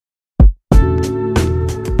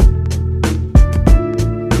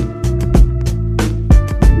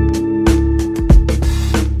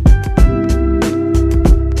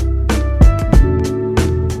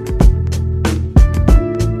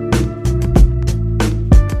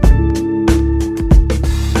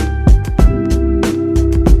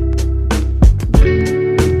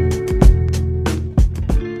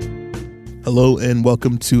Hello and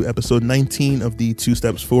welcome to episode 19 of the Two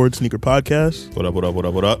Steps Forward Sneaker Podcast. What up?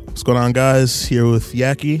 What's going on, guys? Here with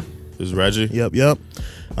Yaki. This is Reggie. Yep.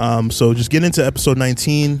 So just getting into episode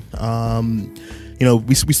 19.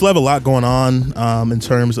 We still have a lot going on in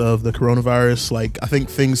terms of the coronavirus. Like, I think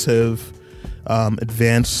things have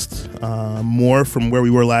advanced more from where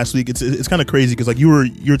we were last week. It's kind of crazy because like you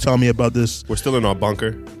were telling me about this. We're still in our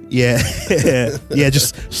bunker. Yeah,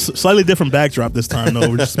 just slightly different backdrop this time though.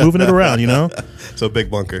 We're just moving it around, you know. So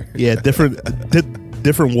big bunker. Yeah, different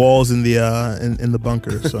walls in the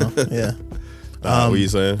bunker. So yeah. What are you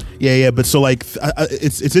saying? Yeah. But so like,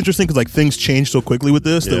 it's interesting because like things change so quickly with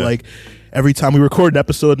this that like every time we record an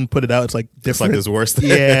episode and put it out, it's like different. It's like it's worse.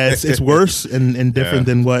 Yeah, it's worse and different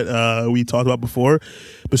than what we talked about before.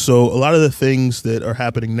 But so a lot of the things that are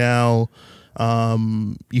happening now,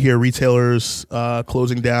 you hear retailers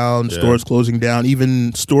closing down, stores closing down,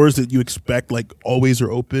 even stores that you expect like always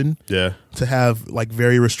are open. Yeah. To have like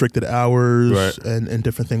very restricted hours and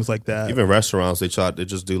different things like that. Even restaurants, they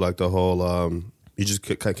just do like the whole. You just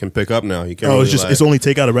can pick up now. You can't. It's only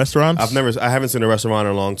takeout at restaurants. I haven't seen a restaurant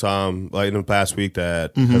in a long time. Like in the past week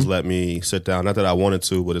that has let me sit down. Not that I wanted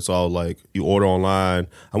to, but it's all like you order online.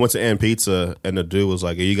 I went to Ann Pizza and the dude was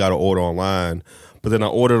like, "You got to order online." But then I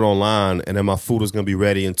ordered online, and then my food was gonna be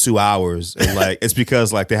ready in 2 hours. And like, it's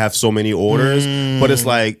because like they have so many orders, but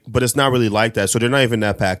it's not really like that. So they're not even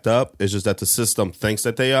that packed up. It's just that the system thinks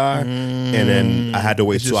that they are. And then I had to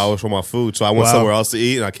wait 2 hours for my food, so I went somewhere else to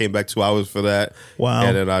eat, and I came back 2 hours for that. Wow!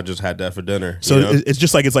 And then I just had that for dinner. So it's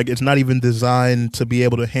just like it's not even designed to be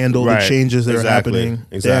able to handle the changes that are happening.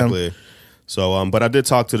 Exactly. Damn. So, but I did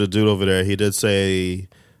talk to the dude over there. He did say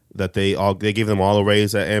that they gave them all a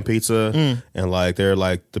raise at Ann Pizza, and like they're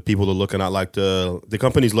like the people are looking out, like the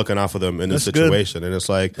company's looking out for them in this situation, and it's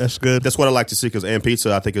like that's good. That's what I like to see because Ann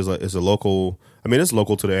Pizza I think is a local. I mean, it's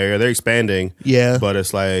local to the area. They're expanding, but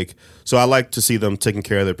it's like so I like to see them taking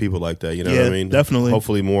care of their people like that. You know what I mean? Definitely.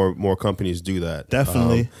 Hopefully, more companies do that.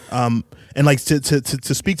 Definitely. And like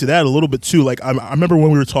to speak to that a little bit too, like I remember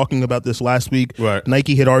when we were talking about this last week,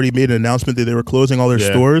 Nike had already made an announcement that they were closing all their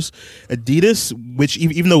stores. Adidas, which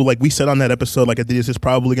even though like we said on that episode, like Adidas is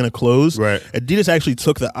probably going to close, Adidas actually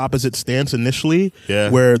took the opposite stance initially,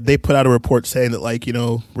 where they put out a report saying that like, you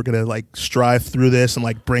know, we're going to like strive through this and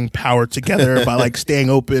like bring power together by like staying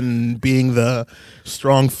open and being the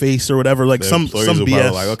strong face or whatever. Like some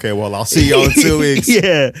BS. Like, okay, well, I'll see y'all in 2 weeks.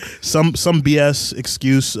 Some BS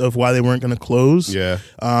excuse of why they weren't going to close.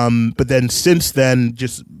 But then since then,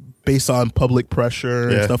 just based on public pressure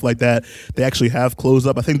and stuff like that, they actually have closed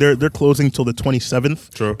up. I think they're closing till the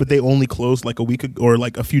 27th. True. But they only closed like a week or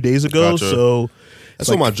like a few days ago. Gotcha. So that's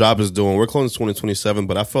like, what my job is doing. We're closing 2027,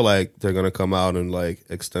 but I feel like they're going to come out and like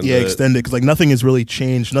extend it. Yeah, extend it because like nothing has really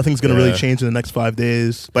changed. Nothing's going to really change in the next 5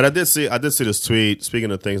 days. But I did see this tweet.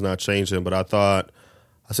 Speaking of things not changing, but I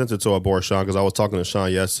sent it to our boy Sean because I was talking to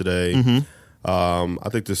Sean yesterday. I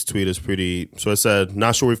think this tweet is pretty. So it said,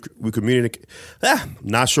 "Not sure we've communicated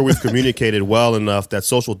well enough that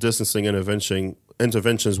social distancing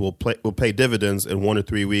interventions will pay dividends in 1 to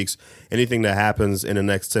 3 weeks. Anything that happens in the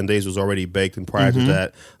next 10 days was already baked, and prior to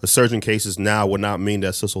that, a surge in cases now would not mean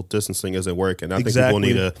that social distancing isn't working." I think people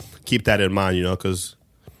need to keep that in mind, you know, because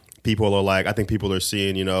people are like, I think people are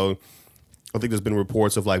seeing, you know. I think there's been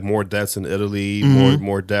reports of like more deaths in Italy,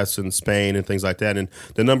 more deaths in Spain and things like that. And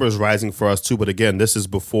the number is rising for us too. But again, this is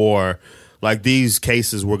before like these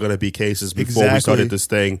cases were going to be cases before we started this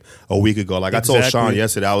thing a week ago. Like I told Sean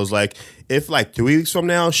yesterday, I was like, if like 3 weeks from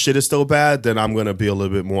now shit is still bad, then I'm going to be a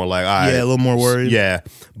little bit more like, all right. Yeah, a little more worried. Yeah.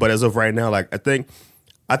 But as of right now, like I think,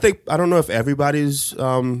 I don't know if everybody's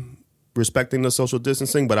respecting the social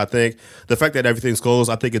distancing, but I think the fact that everything's closed,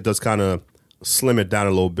 I think it does kind of slim it down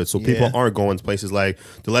a little bit so people aren't going to places like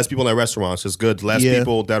the less people at restaurants is good. The less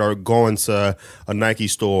people that are going to a Nike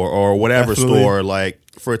store or whatever store, like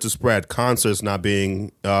for it to spread. Concerts not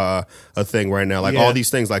being a thing right now. Like all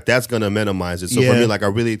these things, like that's going to minimize it. So for me, like I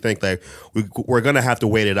really think like we're going to have to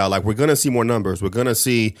wait it out. Like we're going to see more numbers. We're going to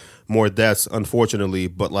see more deaths, unfortunately.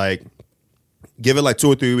 But like give it like 2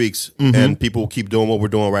 or 3 weeks and people keep doing what we're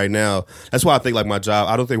doing right now. That's why I think like my job,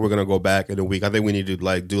 I don't think we're going to go back in a week. I think we need to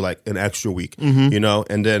like do like an extra week, you know,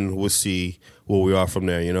 and then we'll see where we are from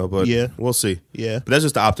there, you know, but we'll see. Yeah. But that's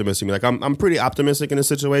just the optimism. Like I'm pretty optimistic in this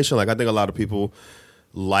situation. Like I think a lot of people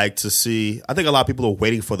like to see, I think a lot of people are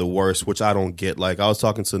waiting for the worst, which I don't get. Like I was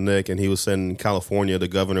talking to Nick and he was saying in California, the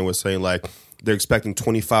governor was saying like, they're expecting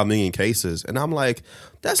 25 million cases. And I'm like,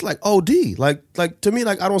 that's like OD. Like to me,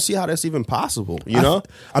 like I don't see how that's even possible, you know?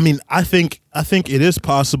 I think it is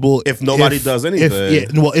possible if nobody does anything.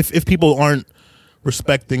 If people aren't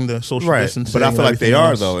respecting the social distancing. But I feel like they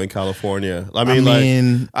are though in California. I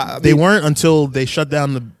mean, they weren't until they shut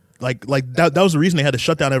down the. Like that was the reason they had to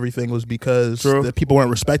shut down everything, was because the people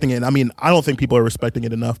weren't respecting it. And I mean, I don't think people are respecting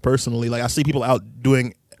it enough personally. Like I see people out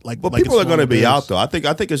doing but people are going to be out though. I think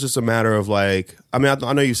it's just a matter of like, I mean,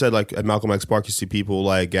 I know you said like at Malcolm X Park you see people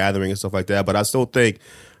like gathering and stuff like that, but I still think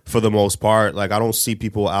for the most part, like I don't see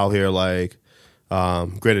people out here like,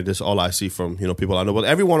 granted, this is all I see from, people I know, but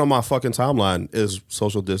everyone on my fucking timeline is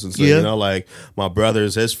social distancing, like my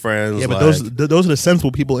brothers, his friends. Yeah, but like, those are the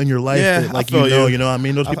sensible people in your life that, like, I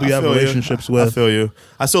mean, those people you have relationships with. I feel you.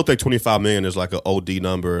 I still think 25 million is like an OD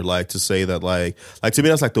number, like to say that like to me,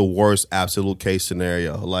 that's like the worst absolute case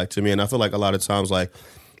scenario, like to me. And I feel like a lot of times, like,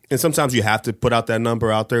 and sometimes you have to put out that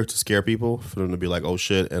number out there to scare people for them to be like, oh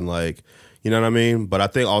shit. And like, you know what I mean? But I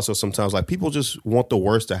think also sometimes like people just want the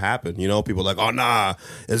worst to happen. People are like, oh nah,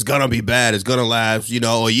 it's gonna be bad. It's gonna last,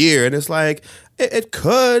 a year. And it's like, it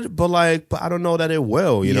could, but I don't know that it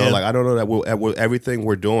will. Like I don't know that with everything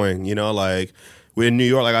we're doing. Like we're in New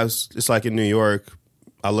York. Like it's like in New York,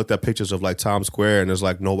 I looked at pictures of like Times Square, and there's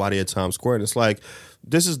like nobody at Times Square, and it's like,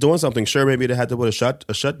 this is doing something. Sure, maybe they had to put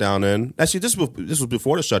a shutdown in. Actually, this was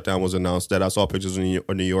before the shutdown was announced. That I saw pictures in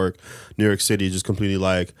New York City, just completely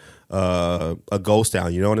like a ghost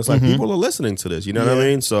town. And it's like people are listening to this. You know what I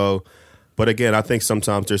mean? So, but again, I think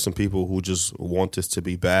sometimes there's some people who just want this to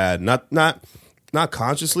be bad, not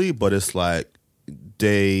consciously, but it's like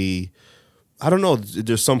I don't know.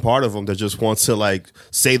 There's some part of them that just wants to like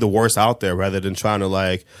say the worst out there rather than trying to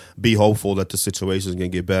like be hopeful that the situation is gonna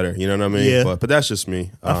get better. You know what I mean? Yeah. But that's just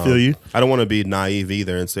me. I feel you. I don't want to be naive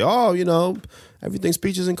either and say, oh, everything's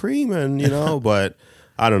peaches and cream, and but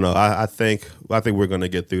I don't know. I think we're gonna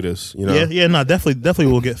get through this. Yeah. No, definitely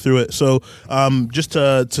we'll get through it. So just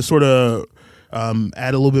to sort of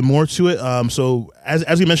add a little bit more to it. So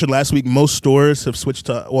as we mentioned last week, most stores have switched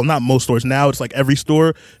to, well, not most stores. Now it's like every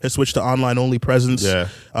store has switched to online only presence. Yeah.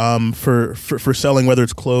 For selling, whether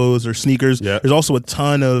it's clothes or sneakers. Yeah. There's also a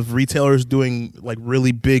ton of retailers doing like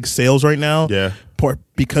really big sales right now. Yeah.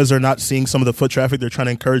 Because they're not seeing some of the foot traffic, they're trying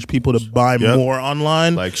to encourage people to buy more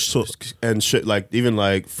online. Like and shit, like even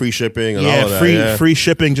like free shipping and all of that. Free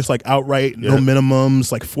shipping, just like outright, no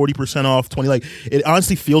minimums, like 40% off, 20. Like it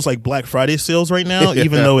honestly feels like Black Friday sales right now,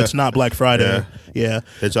 even though it's not Black Friday. Yeah.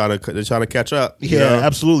 They're trying to catch up. Yeah,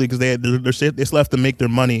 absolutely, because they still have to make their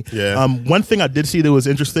money. Yeah. One thing I did see that was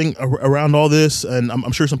interesting around all this, and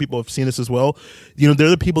I'm sure some people have seen this as well. They're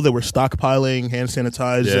the people that were stockpiling hand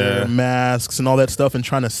sanitizer, masks, and all that stuff, and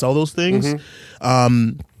trying to sell those things.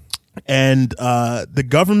 And the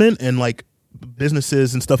government and like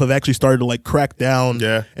businesses and stuff have actually started to like crack down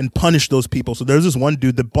and punish those people. So there's this one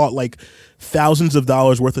dude that bought like thousands of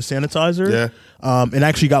dollars worth of sanitizer, and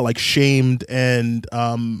actually got like shamed, and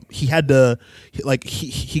he had to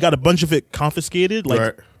he got a bunch of it confiscated,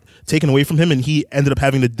 taken away from him, and he ended up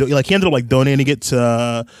having to donating it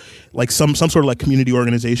to like some sort of like community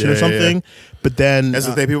organization or something. Yeah. But then that's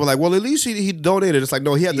the thing. People are like, well, at least he donated. It's like,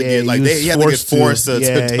 no, he had to get like he had to get forced to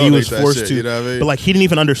donate. He was forced that shit, to. You know what I mean? But like he didn't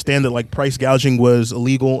even understand that like price gouging was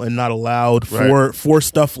illegal and not allowed for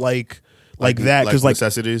stuff like that, because like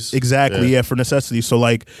necessities, exactly, for necessities. So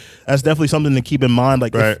like that's definitely something to keep in mind.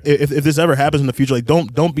 Like if this ever happens in the future, like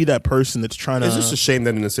don't be that person that's trying to. It's just a shame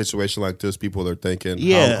that in a situation like this, people are thinking,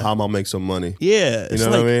 how am I make some money? Yeah, you know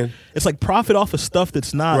what I mean? It's like profit off of stuff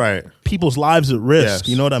that's not people's lives at risk. Yes.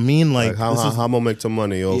 You know what I mean? Like how am I gonna make some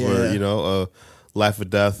money over a life or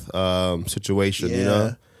death situation?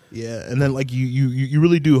 Yeah, and then like you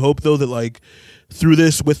really do hope though that like through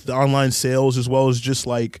this with the online sales as well as just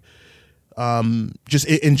like. Just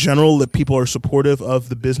in general, that people are supportive of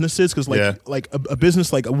the businesses, because like a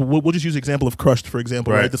business like we'll just use the example of Crushed, for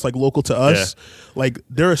example, right? That's like local to us. Like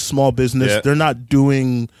they're a small business. They're not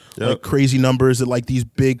doing like crazy numbers that like these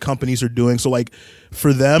big companies are doing. So like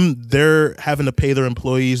for them, they're having to pay their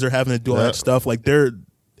employees. They're having to do all that stuff. Like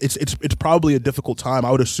it's probably a difficult time, I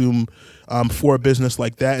would assume, for a business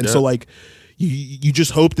like that. And so like. You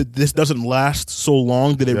just hope that this doesn't last so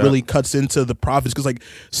long that it really cuts into the profits, because like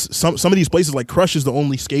some of these places like Crush is the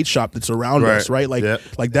only skate shop that's around us, right? Like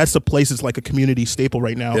like that's the place that's like a community staple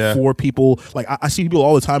right now for people. Like I see people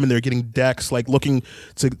all the time and they're getting decks, like looking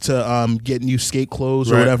to get new skate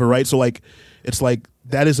clothes or whatever, right? So like it's like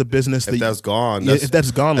that is a business that's gone. If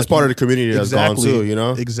that's gone, that's part of the community that's gone too. You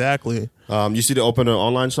know, exactly. You see, to open an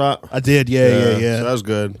online shop. I did. Yeah. So that's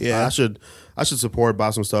good. Yeah, I should support, buy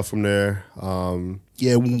some stuff from there.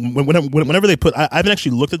 Yeah, whenever they put, I haven't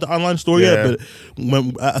actually looked at the online store yet, but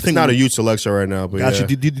I think it's not a huge selection right now. But gotcha.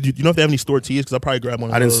 Do you know if they have any store tees? Because I'll probably grab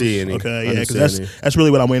one. I didn't see any. Okay, yeah, because that's really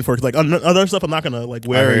what I'm waiting for. Cause like other stuff, I'm not gonna like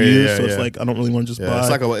wear or use, so it's like I don't really want to just buy. It's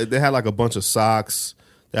like they had like a bunch of socks.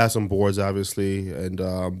 They had some boards, obviously, and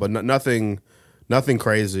but nothing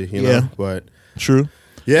crazy, you know. But true.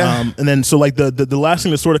 Yeah, and then so like the last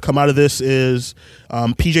thing to sort of come out of this is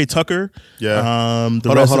PJ Tucker. Yeah. Hold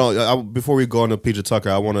on. Before we go on to PJ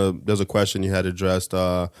Tucker, there's a question you had addressed.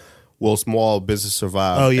 Will small business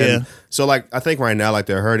survive? Oh yeah. And so like I think right now like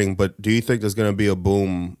they're hurting, but do you think there's going to be a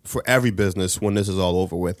boom for every business when this is all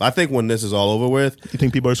over with? I think when this is all over with, you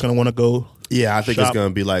think people are just going to want to go? Yeah, I think it's going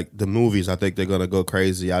to be like the movies. I think they're going to go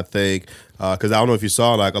crazy. I think because I don't know if you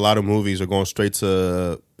saw like a lot of movies are going straight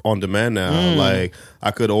to on demand now. Like I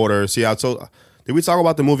could order. Did we talk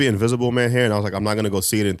about the movie Invisible Man here? And I was like, I'm not going to go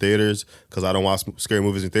see it in theaters because I don't watch scary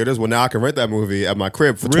movies in theaters. Well, now I can rent that movie at my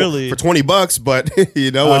crib for $20, but you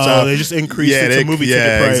know, they just increased the movie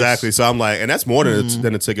ticket price. Yeah, exactly. So I'm like, and that's more than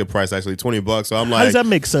the ticket price actually, $20. So I'm like, how does that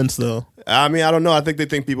make sense though? I mean, I don't know. I think they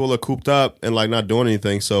think people are cooped up and like not doing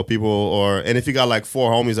anything. So and if you got like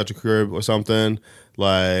 4 homies at your crib or something,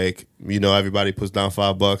 like, you know, everybody puts down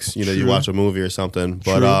 $5, you know, you watch a movie or something.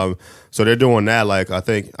 But so they're doing that. Like I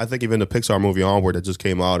think even the Pixar movie Onward that just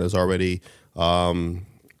came out is already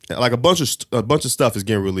like a bunch of stuff is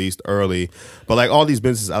getting released early. But like all these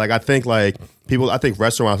businesses, like I think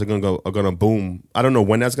restaurants are gonna boom. I don't know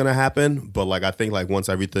when that's gonna happen, but like I think like once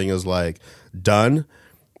everything is like done,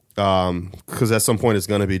 because at some point it's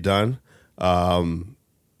gonna be done.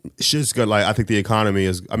 It's just good. Like I think the economy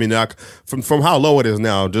is. I mean, from how low it is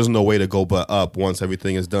now, there's no way to go but up once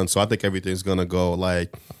everything is done. So I think everything's gonna go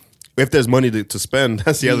like. If there's money to spend,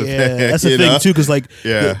 that's the other thing. That's the thing too, because like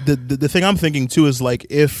the thing I'm thinking too is like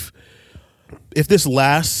if this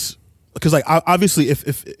lasts, because like obviously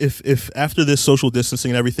if after this social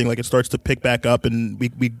distancing and everything, like it starts to pick back up and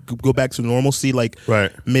we go back to normalcy, like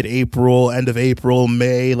mid-April, end of April,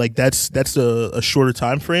 May, like that's a shorter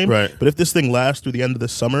time frame. Right. But if this thing lasts through the end of the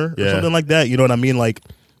summer or something like that, you know what I mean? Like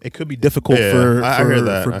it could be difficult for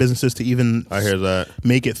businesses to even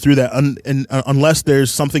make it through that, and unless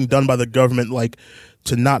there's something done by the government, like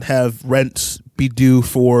to not have rents be due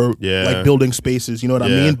for like building spaces, you know what I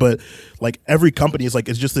mean? But like every company is like,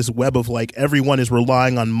 it's just this web of like everyone is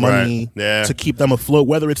relying on money to keep them afloat,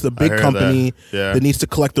 whether it's the big company that needs to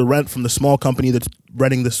collect the rent from the small company that's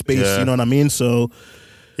renting the space, you know what I mean? So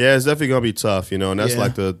yeah, it's definitely gonna be tough, you know, and that's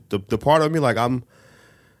like the part of me, like I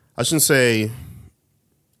shouldn't say,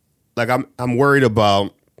 like I'm worried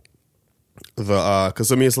about because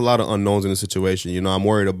I mean it's a lot of unknowns in the situation, you know. I'm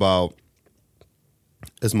worried about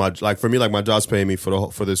for me, like my job's paying me for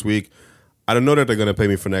this week. I don't know that they're gonna pay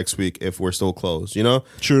me for next week if we're still closed, you know.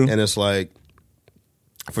 True. And it's like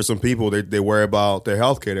for some people they worry about their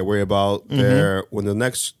healthcare, they worry about when the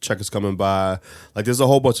next check is coming by. Like there's a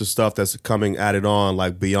whole bunch of stuff that's coming added on,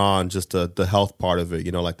 like beyond just the health part of it,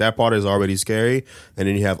 you know. Like that part is already scary, and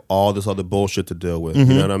then you have all this other bullshit to deal with. You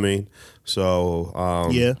know what I mean? So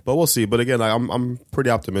but we'll see. But again, like I'm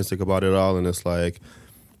pretty optimistic about it all, and it's like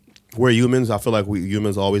we're humans. I feel like we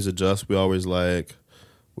humans always adjust. We always like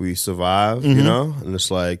we survive, you know. And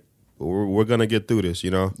it's like we're gonna get through this,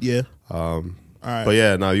 you know. Yeah. All right. But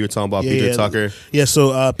yeah, now you were talking about PJ Tucker. Yeah, so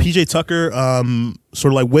PJ Tucker,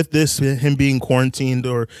 sort of like with this, him being quarantined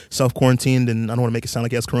or self-quarantined, and I don't want to make it sound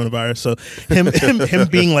like he has coronavirus, so him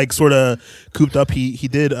being like sort of cooped up, he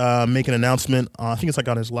did make an announcement, I think it's like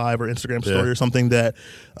on his live or Instagram story or something, that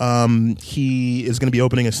he is going to be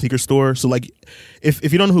opening a sneaker store. So like,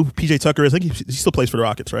 if you don't know who PJ Tucker is, I think he still plays for the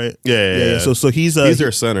Rockets, right? Yeah. So he's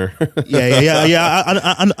their center. I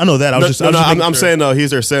know that. I'm saying though, he's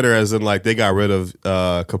their center, as in like they got rid of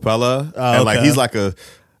Capella, and like he's like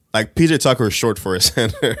PJ Tucker is short for a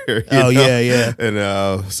center. Yeah. And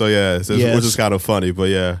which is kind of funny, but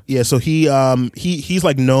yeah. So he's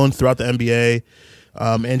like known throughout the NBA,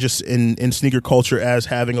 and just in sneaker culture as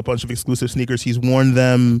having a bunch of exclusive sneakers. He's worn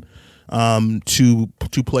them to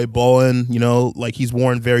play ballin', you know, like he's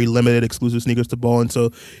worn very limited exclusive sneakers to ballin',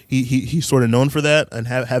 so he's sort of known for that and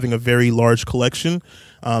having a very large collection.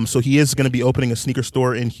 So he is going to be opening a sneaker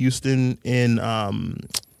store in Houston in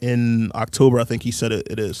October, I think he said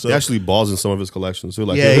it is. So he actually balls in some of his collections too.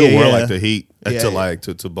 Like he'll wear like the Heat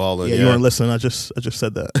to ball in. Yeah, you weren't listening. I just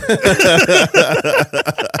said that.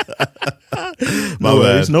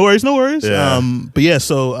 No worries. Yeah. But yeah,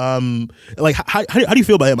 so like, how do you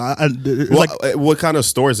feel about him? What kind of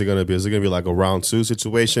store is it going to be? Is it going to be like a round 2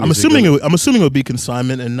 situation? I'm assuming it would be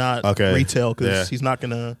consignment and not retail, because he's not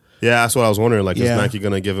gonna. Yeah, that's what I was wondering. Like, is Nike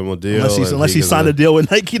going to give him a deal? Unless he signed a deal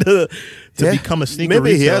with Nike to become a sneaker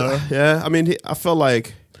retailer. I mean, I feel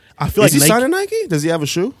like is he signed to Nike? Does he have a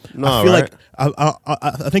shoe? No, I feel like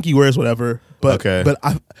I think he wears whatever. But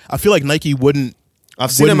I feel like Nike wouldn't.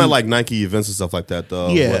 I've seen him at like Nike events and stuff like that, though.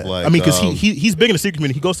 Yeah, I mean, because he's big in the sneaker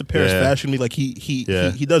community. He goes to Paris Fashion Week, like he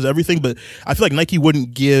does everything. But I feel like Nike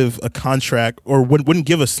wouldn't give a contract or wouldn't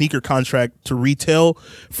give a sneaker contract to retail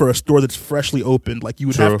for a store that's freshly opened. Like, you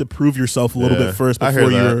would have to prove yourself a little bit first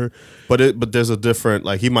before you're. But there's a different,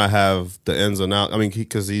 like, he might have the ins and outs. I mean,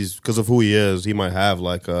 because of who he is, he might have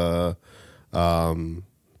like a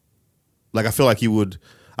like, I feel like he would.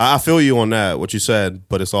 I feel you on that, what you said,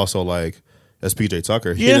 but it's also like, that's PJ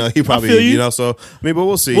Tucker. Yeah, he probably, so, I mean, but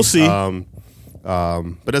we'll see. We'll see.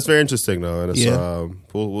 But that's very interesting, though. And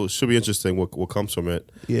it's, should be interesting what comes from it.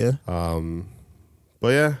 Yeah. But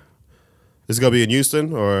yeah. Is it going to be in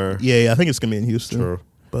Houston or? Yeah, I think it's going to be in Houston. True.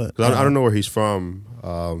 But I don't know where he's from.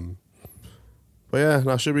 But yeah,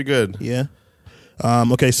 no, should be good. Yeah.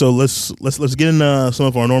 Okay, so let's get into some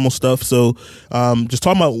of our normal stuff. So, just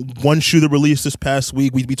talking about one shoe that released this past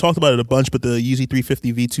week. We talked about it a bunch, but the Yeezy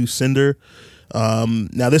 350 V2 Cinder.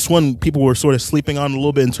 Now this one people were sort of sleeping on a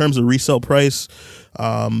little bit in terms of resale price.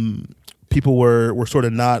 People were sort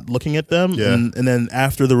of not looking at them, and then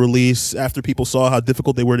after the release, after people saw how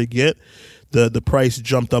difficult they were to get, the price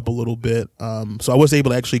jumped up a little bit. So I was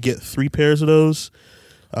able to actually get 3 pairs of those.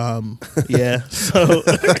 So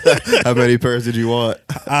how many pairs did you want?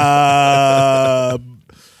 I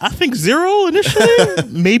think 0 initially,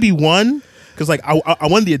 maybe 1, because like I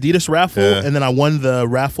won the Adidas raffle, and then I won the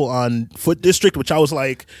raffle on Foot District, which I was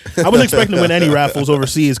like, I wasn't expecting to win any raffles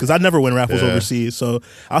overseas, because I never win raffles overseas. So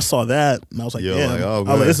I saw that and I was like, I was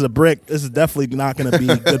like, this is a brick. This is definitely not going to be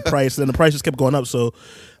a good price. And the price just kept going up. So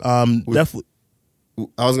definitely,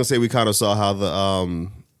 I was gonna say we kind of saw how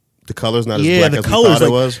the color's not as black as we thought like,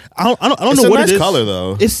 it was. I don't know what it is. It's a nice color,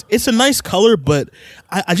 though. It's a nice color, but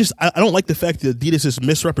I don't like the fact that Adidas is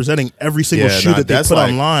misrepresenting every single shoe that they put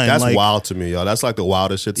online. That's like, wild to me, yo. That's like the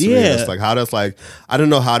wildest shit to me. It's like how that's like, I don't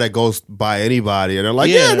know how that goes by anybody, and they're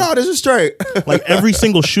like, no, this is straight. Like, every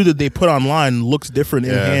single shoe that they put online looks different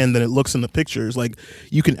in hand than it looks in the pictures. Like,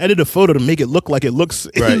 you can edit a photo to make it look like it looks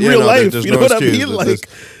in real life. You know what I mean? Like,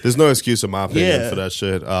 there's no excuse in my opinion for that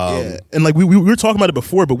shit. And like we were talking about it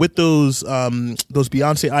before, but with those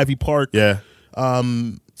Beyonce Ivy Park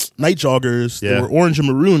night joggers that were orange and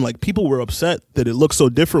maroon, like, people were upset that it looked so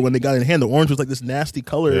different when they got in hand. The orange was like this nasty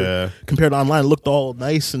color compared to online. It looked all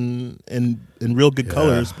nice and real good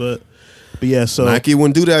colors, but yeah, so Nike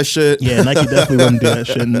wouldn't do that shit. Yeah, Nike definitely wouldn't do that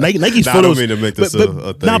shit. Nike's photos. I don't mean to make this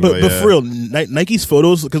a thing. But for real, Nike's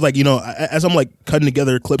photos, because like, as I'm like cutting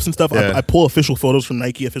together clips and stuff, I pull official photos from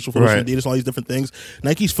Nike, official photos from Adidas, all these different things.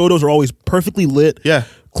 Nike's photos are always perfectly lit. Yeah.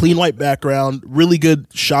 Clean white background, really good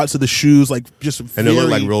shots of the shoes, like just and they look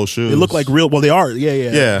like real shoes. They look like real. Well, they are.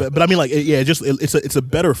 Yeah. But I mean, like, it's a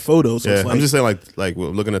better photo. So it's like, I'm just saying, like we're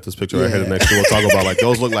looking at this picture right here next to. We'll talk about like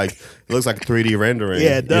those look like, it looks like 3D rendering.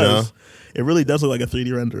 Yeah, it does. It really does look like a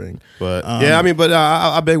 3D rendering. But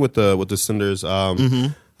I beg with the Cinders. Yeah,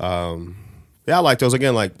 I like those.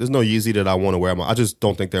 Again, like, there's no Yeezy that I want to wear. I just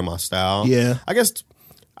don't think they're my style. Yeah, I guess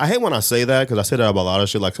I hate when I say that, because I say that about a lot of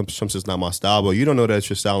shit. Like, some shit's not my style, but you don't know that it's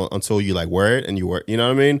your style until you like wear it and you wear it. You know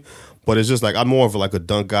what I mean? But it's just like, I'm more of like a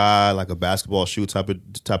dunk guy, like a basketball shoe type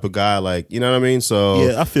of guy. Like, you know what I mean? So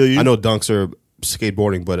yeah, I feel you. I know dunks are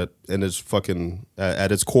skateboarding, but it's fucking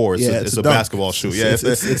at its core, it's a basketball shoe.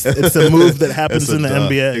 It's a move that happens in the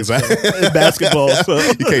NBA, exactly. In basketball. So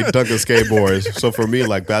you can't dunk a skateboard. So for me,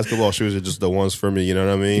 like, basketball shoes are just the ones for me. You know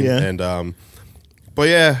what I mean? Yeah. And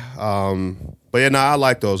no, I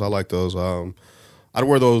like those. I'd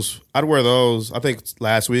wear those. I think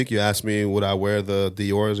last week you asked me would I wear the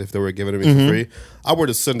Dior's if they were giving it to me for free. I wear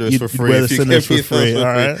the Cinders for free. Wear the Cinders for free. All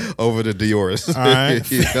right. Over the Dior's. All right.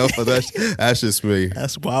 That's just me.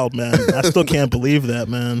 That's wild, man. I still can't believe that,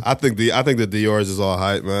 man. I think the Dior's is all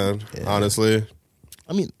hype, man. Yeah. Honestly.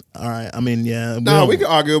 I mean, all right. I mean, yeah. No, we can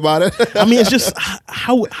argue about it. I mean, it's just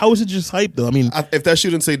how is it just hype though? I mean, if that shoe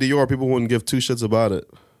didn't say Dior, people wouldn't give 2 shits about it.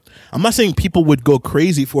 I'm not saying people would go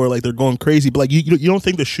crazy for it, like they're going crazy, but like you don't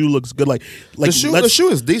think the shoe looks good, like the shoe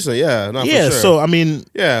is decent, yeah, yeah. For sure. So I mean,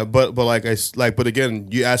 yeah, but again,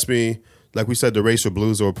 you asked me like we said, the Racer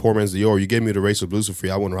Blues or poor man's Dior. You gave me the Racer Blues for free.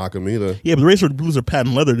 I wouldn't rock them either. Yeah, but the Racer Blues are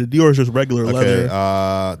patent leather. The Dior is just regular leather.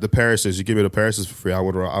 The Parises. You give me the Parises for free. I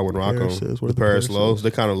wouldn't rock them. The Paris Lows.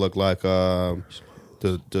 They kind of look like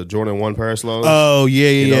the Jordan 1 Paris Lows. Oh yeah.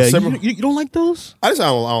 You don't like those? I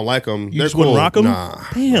don't like them. You just wouldn't rock them? Nah.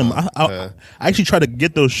 Damn. I actually tried to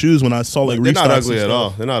get those shoes when I saw like they're not ugly at all.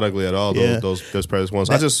 They're not ugly at all. Yeah. Those Paris ones.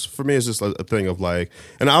 For me, it's just a thing of like,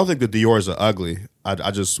 and I don't think the Dior's are ugly.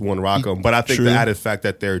 I just wouldn't rock them. But I think the added fact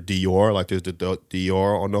that they're Dior, like there's the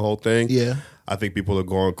Dior on the whole thing. Yeah. I think people are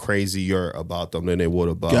going crazier about them than they would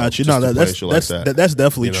about. Gotcha. No, that's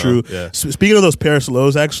definitely true. Yeah. Speaking of those Paris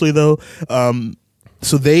Lows, actually though,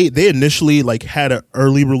 so they initially like had an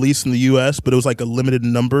early release in the U.S., but it was like a limited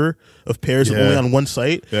number of pairs only on one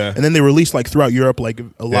site. Yeah. And then they released like throughout Europe like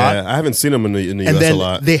a lot. Yeah, I haven't seen them in the and U.S. then a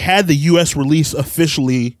lot. They had the U.S. release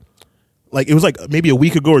officially, like it was like maybe a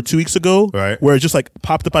week ago or 2 weeks ago, right? Where it just like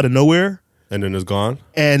popped up out of nowhere. And then it's gone.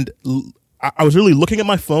 And I was really looking at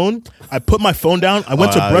my phone. I put my phone down. I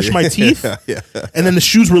went to brush my teeth, and then the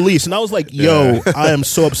shoes released. And I was like, yo, I am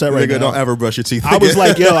so upset right now. Don't ever brush your teeth again. I was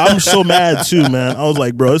like, yo, I'm so mad too, man. I was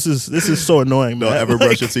like, bro, this is so annoying, man. Don't ever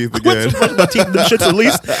brush your teeth again. My teeth, the shits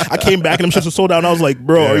released. I came back and them shits were sold out. And I was like,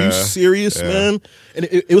 bro, are you serious, man? And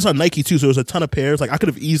it was on Nike too, so there was a ton of pairs. Like I could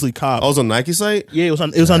have easily copped. Oh, it was on Nike site? Yeah, it was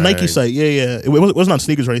on Nike site. Yeah. It wasn't on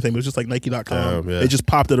sneakers or anything, but it was just like Nike.com. It just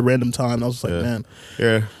popped at a random time. And I was just like, man.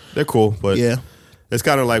 Yeah, they're cool, but yeah. It's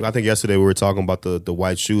kind of like, I think yesterday we were talking about the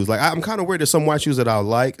white shoes. Like, I'm kind of weird. There's some white shoes that I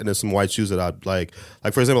like, and there's some white shoes that I like.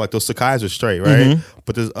 Like, for example, like those Sakai's are straight, right? Mm-hmm.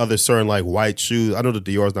 But there's other certain, like, white shoes. I know the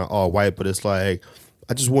Dior's not all white, but it's like,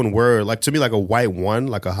 I just wouldn't wear, like, to me, like a white one,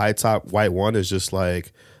 like a high-top white one is just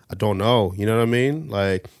like, I don't know. You know what I mean?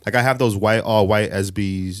 Like I have those all white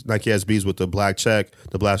SBs, Nike SBs with the black check,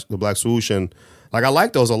 the black swoosh, and like I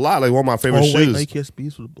like those a lot. Like one of my favorite shoes. Nike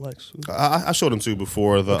SBs with the black swoosh. I showed them to you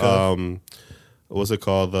before. What's it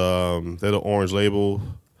called? They're the orange label.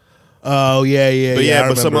 Oh yeah.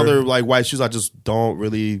 But some other like white shoes I just don't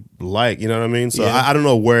really like. You know what I mean? So I don't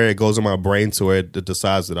know where it goes in my brain to it that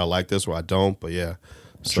decides that I like this or I don't. But yeah.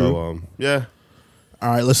 So yeah. All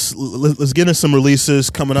right, let's get into some releases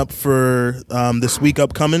coming up for this week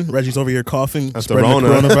upcoming. Reggie's over here coughing, that's spreading the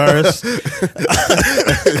coronavirus.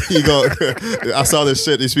 I saw this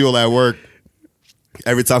shit. These people at work.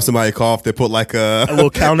 Every time somebody coughed, they put like a little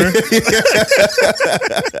counter.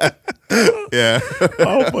 Yeah.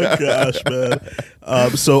 Oh my gosh, man.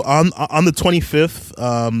 So on the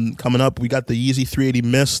 25th, coming up, we got the Yeezy 380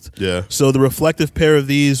 Mist. Yeah. So the reflective pair of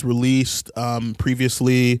these released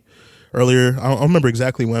previously. Earlier, I don't remember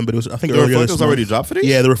exactly when, but it was, I think, the earlier. The reflectives already dropped for these?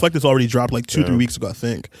 Yeah, the reflectives already dropped like 2-3 weeks ago, I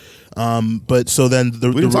think. But so then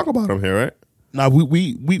we didn't talk about them here, right? Nah,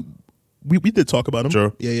 we did talk about them.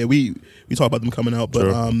 Sure. Yeah, we talked about them coming out, but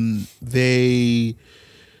sure.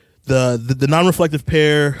 The non-reflective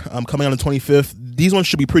pair coming on the 25th. These ones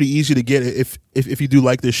should be pretty easy to get if you do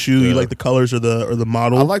like this shoe, you like the colors or the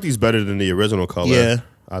model. I like these better than the original color. Yeah.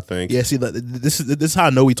 I think. Yeah, see, this is how I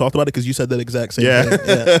know we talked about it because you said that exact same thing.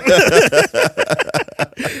 Yeah.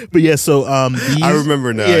 But yeah, so these, I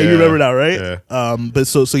remember now. Yeah, you remember now, right? Yeah. But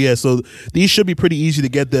so these should be pretty easy to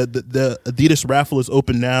get. The Adidas raffle is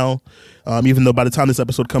open now. Even though by the time this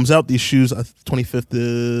episode comes out, these shoes 25th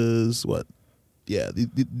is what? Yeah,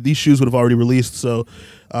 these shoes would have already released. So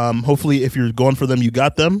hopefully, if you're going for them, you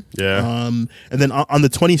got them. Yeah. And then on the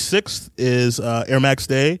 26th is Air Max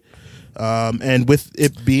Day. And with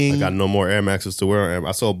it being, I got no more Air Maxes to wear.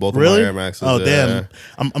 I sold both really? of my Air Maxes. Oh damn!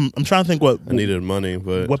 I'm trying to think what I needed money,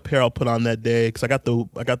 but what pair I'll put on that day because I got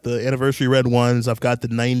the anniversary red ones. I've got the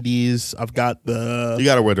 90s. I've got the. You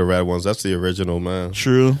gotta wear the red ones. That's the original, man.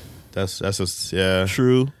 True. That's just yeah.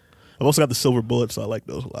 True. I've also got the silver bullets, so I like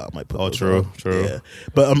those a lot. I might put. Oh, those true, on. true. Yeah,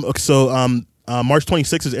 but March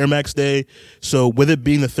 26th is Air Max Day. So with it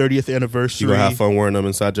being the 30th anniversary, you gonna have fun wearing them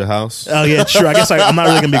inside your house? Oh yeah, sure. I guess I'm not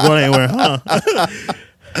really gonna be going anywhere, huh?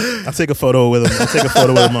 I'll take a photo with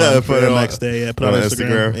them. For Air Max Day. Yeah, put it on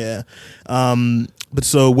Instagram. Yeah. But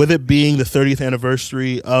so with it being the 30th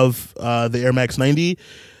anniversary of the Air Max 90.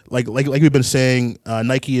 Like we've been saying,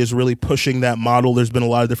 Nike is really pushing that model. There's been a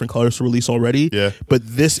lot of different colors to release already. Yeah. But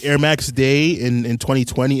this Air Max Day in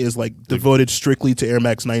 2020 is like devoted strictly to Air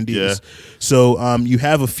Max 90s. Yeah. So you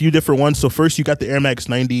have a few different ones. So first you got the Air Max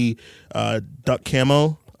 90 duck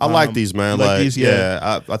camo. I like these, man. Like these,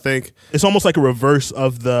 yeah. I think it's almost like a reverse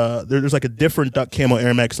of there's like a different duck camo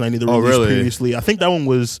Air Max 90 that released previously. I think that one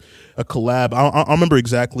was a collab. I don't remember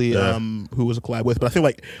exactly who was a collab with, but I think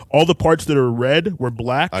like all the parts that are red were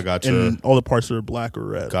black. I got you. And all the parts that are black are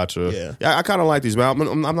red. Gotcha. Yeah. I kind of like these, man.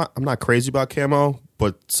 I'm not crazy about camo,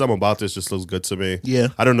 but something about this just looks good to me. Yeah.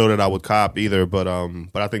 I don't know that I would cop either, but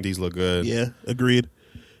I think these look good. Yeah, agreed.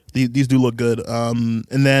 These do look good. And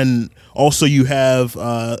then also you have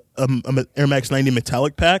Air Max 90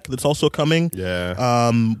 metallic pack that's also coming.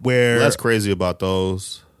 Yeah. Where that's crazy about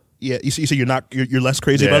those. Yeah, you say you're less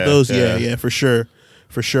crazy about those. Yeah, for sure.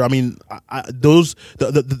 I mean,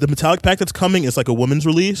 the metallic pack that's coming is like a women's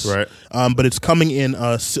release, right? But it's coming in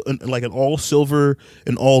like an all silver,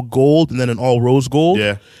 an all gold, and then an all rose gold.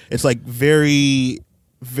 Yeah, it's like very,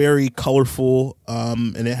 very colorful,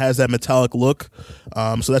 and it has that metallic look.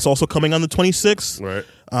 So that's also coming on the 26th, right?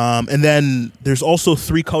 And then there's also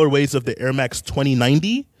 3 colorways of the Air Max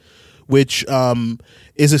 2090, which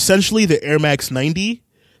is essentially the Air Max 90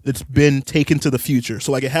 that's been taken to the future.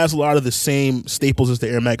 So like it has a lot of the same staples as the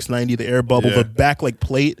Air Max 90, the air bubble, the back like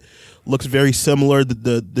plate looks very similar.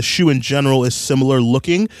 The shoe in general is similar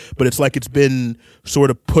looking, but it's like it's been sort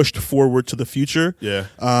of pushed forward to the future. Yeah.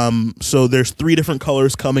 So there's 3 different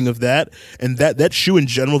colors coming of that, and that shoe in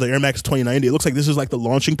general, the Air Max 2090, it looks like this is like the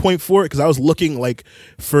launching point for it, because I was looking like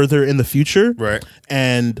further in the future, right?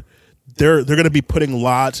 And they're going to be putting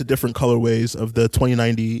lots of different colorways of the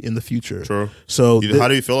 2090 in the future. True. So how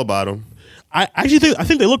do you feel about them? I actually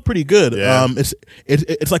think they look pretty good. Yeah.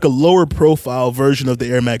 It's like a lower profile version of the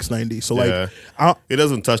Air Max 90. So like it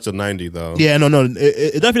doesn't touch the 90 though. Yeah, no,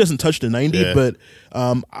 it definitely doesn't touch the 90. But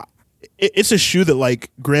it's a shoe that,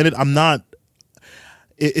 like, granted, I'm not.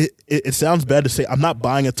 It sounds bad to say I'm not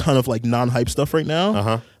buying a ton of like non-hype stuff right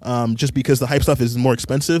now, just because the hype stuff is more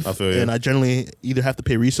expensive, and I generally either have to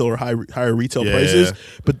pay resale or higher retail prices.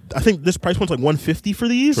 But I think this price point's like $150 for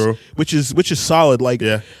these, which is solid. Like,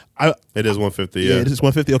 it is $150. Yeah, it is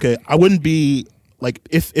 $150. Okay, I wouldn't be like,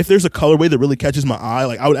 if there's a colorway that really catches my eye,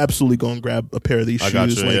 like I would absolutely go and grab a pair of these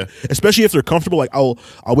shoes. Like, especially if they're comfortable. Like I'll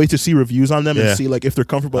wait to see reviews on them and see like if they're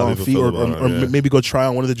comfortable on feet, or maybe go try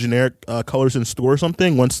on one of the generic colors in store or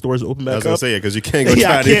something once stores open back up. I was gonna say because you can't go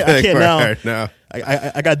try anything. I can't right now.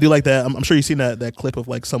 I gotta do like that. I'm sure you've seen that clip of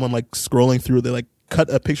like someone like scrolling through. They like cut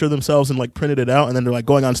a picture of themselves and like printed it out, and then they're like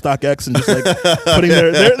going on StockX and just like putting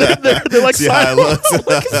they're like see how it looks.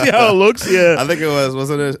 See how it looks. Yeah, I think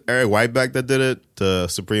wasn't it Eric Whiteback that did it, the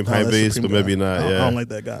Supreme High Beast, but maybe not. I don't like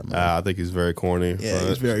that guy, man. I think he's very corny. Yeah,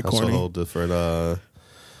 he's very corny. That's a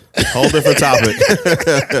whole different topic.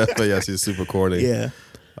 But yes, he's super corny. Yeah.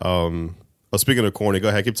 Speaking of corny, go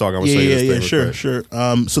ahead, keep talking. I'm gonna show you this thing. Sure.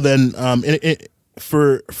 So then,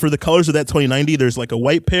 for the colors of that 2090, there's like a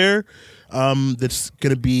white pair that's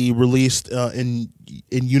going to be released in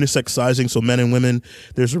unisex sizing, so men and women.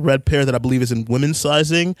 There's a red pair that I believe is in women's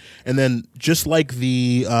sizing, and then just like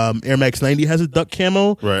the Air Max 90 has a duck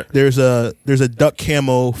camo, right? There's a duck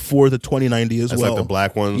camo for the 2090 as well. Like the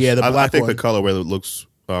black ones. Yeah, the black one. I think the colorway looks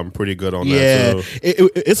pretty good on that. Yeah,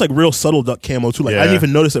 it's like real subtle duck camo too. Like I didn't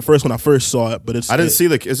even notice it first when I first saw it, but I didn't see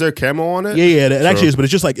is there camo on it? Yeah, it actually is, but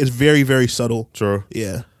it's just like it's very, very subtle. True.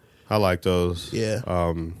 Yeah, I like those. Yeah.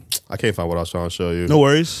 I can't find what I was trying to show you. No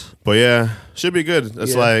worries. But yeah, should be good.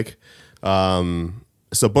 It's like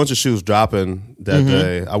it's a bunch of shoes dropping that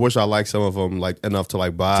day. I wish I liked some of them like enough to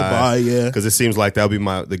like buy. Yeah. Because it seems like that would be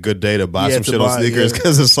the good day to buy some shit on sneakers.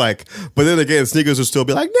 Because it's like, but then again, sneakers will still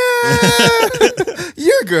be like, nah,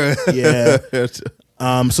 you're good. Yeah.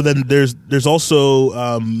 So then there's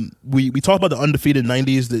also we talked about the undefeated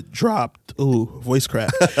 90s that dropped. Ooh, voice crack.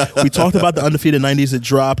 We talked about the undefeated 90s that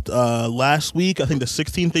dropped last week. I think the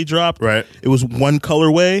 16th they dropped. Right. It was one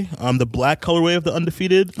colorway, the black colorway of the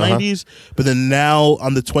undefeated 90s. But then now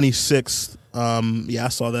on the 26th, I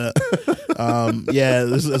saw that.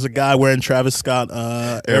 This is a guy wearing Travis Scott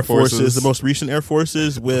Air Forces, the most recent Air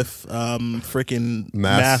Forces, with freaking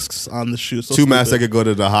masks on the shoes. So 2 masks that could go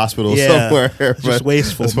to the hospital somewhere. Just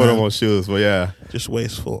wasteful. Let's put them on shoes, but yeah, just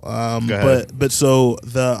wasteful. But so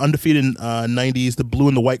the undefeated 90s, the blue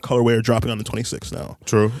and the white colorway are dropping on the 26th now.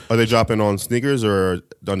 True. Are they dropping on sneakers or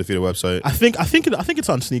the undefeated website? I think it's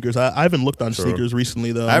on sneakers. I haven't looked on sneakers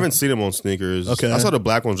recently though. I haven't seen them on sneakers. Okay. I saw the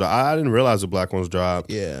black ones drop. I didn't realize the black ones dropped.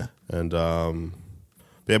 Yeah. And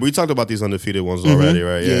but we talked about these undefeated ones already,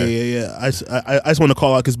 right? Yeah. I just want to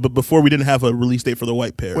call out because before we didn't have a release date for the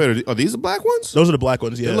white pair. Wait, are these the black ones? Those are the black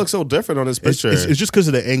ones. Yeah, they look so different on this picture. It's just because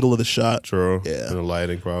of the angle of the shot. True. Yeah, and the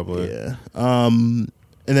lighting probably. Yeah. And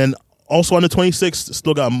then also on the 26th,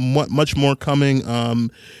 still got much more coming.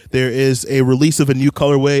 There is a release of a new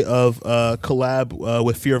colorway of collab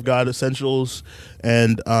with Fear of God Essentials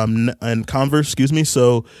and Converse. Excuse me.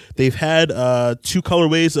 So they've had 2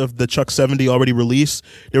 colorways of the Chuck 70 already released.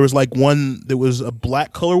 There was like one that was a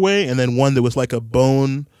black colorway, and then one that was like a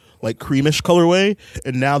bone, like creamish colorway.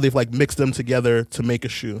 And now they've like mixed them together to make a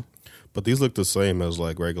shoe. But these look the same as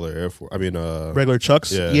like regular Air Force. I mean, regular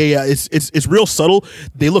Chucks. Yeah. It's real subtle.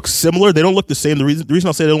 They look similar. They don't look the same. The reason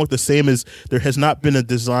I'll say they don't look the same is there has not been a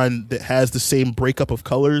design that has the same breakup of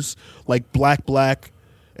colors, like black,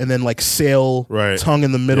 and then like sail tongue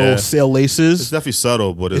in the middle, sail laces. It's definitely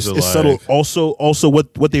subtle, but it's like... subtle. Also,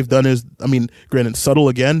 what they've done is, I mean, granted, subtle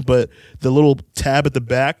again, but the little tab at the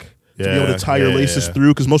back to be able to tie your laces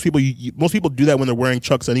through, because most people do that when they're wearing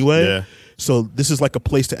Chucks anyway. Yeah. So this is like a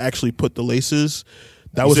place to actually put the laces.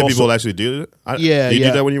 That was also, people actually do it. Do you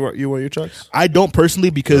do that when you wear your Chucks? I don't personally,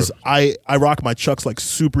 because I rock my Chucks like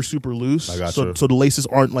super loose. I got you. So the laces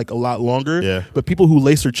aren't like a lot longer. Yeah. But people who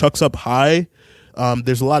lace their Chucks up high,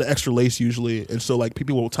 there's a lot of extra lace usually, and so like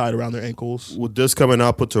people will tie it around their ankles. With this coming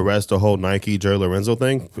out, put to rest the whole Nike Jerry Lorenzo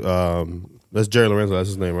thing. That's Jerry Lorenzo. That's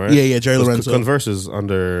his name, right? Yeah, Jerry Lorenzo. Converse is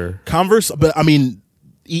under Converse, but I mean,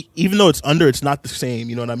 even though it's under, it's not the same.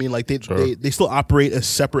 You know what I mean? Like they still operate as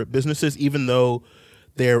separate businesses, even though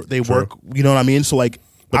they work. You know what I mean? So like,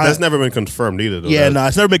 but that's never been confirmed either. Though,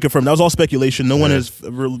 it's never been confirmed. That was all speculation. No one has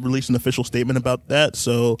released an official statement about that.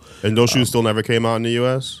 So, and those shoes still never came out in the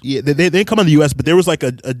U.S. Yeah, they didn't come in the U.S., but there was like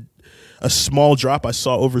a small drop I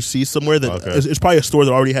saw overseas somewhere that it's probably a store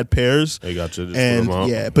that already had pairs. They got you. And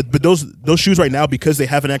but those shoes right now, because they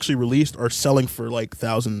haven't actually released, are selling for like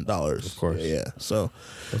 $1,000. Of course. Yeah. So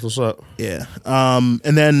that's what's up. Yeah. And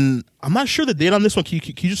then I'm not sure the date on this one. Can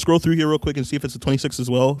you just scroll through here real quick and see if it's the 26th as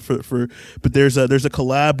well? But there's a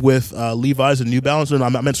collab with Levi's and New Balance. And I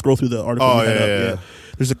meant scroll through the article. Oh yeah.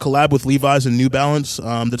 There's a collab with Levi's and New Balance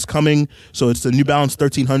that's coming. So it's the New Balance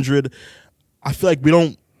 1300. I feel like we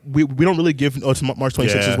don't really give. Oh, it's March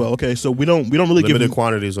 26th as well. Okay, so we don't really give limited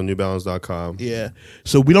quantities on NewBalance.com. Yeah,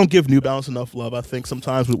 so we don't give New Balance enough love. I think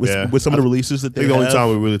sometimes with some of the releases that they have. The only time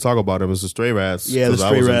we really talk about them is the Stray Rats. Yeah, the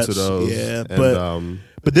Stray Rats. Into those. Yeah,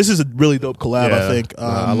 but this is a really dope collab. I think.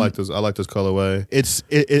 I like this. I like this colorway.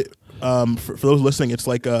 For those listening, it's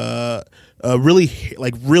like a really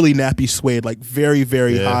nappy suede, like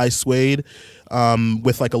very high suede,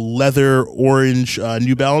 with like a leather orange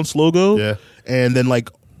New Balance logo. Yeah, and then like.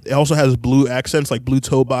 It also has blue accents, like blue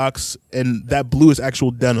toe box, and that blue is actual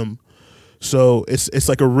denim. So it's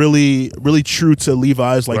like a really true to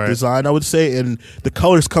Levi's design, I would say, and the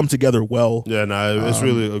colors come together well. Yeah, it's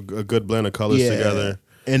really a good blend of colors together.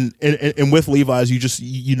 And with Levi's,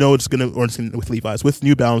 with Levi's, with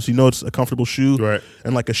New Balance, it's a comfortable shoe, right?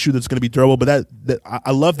 And like a shoe that's gonna be durable. But that I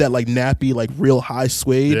love that like nappy, like real high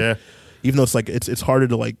suede. Yeah, even though it's like it's harder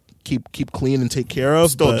to like keep clean and take care of.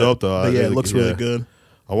 Still dope though. But it looks really good.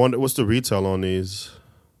 I wonder what's the retail on these.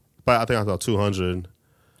 But I think I thought 200.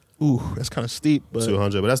 Ooh, that's kind of steep. But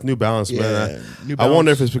 200, but that's New Balance, man. New Balance. I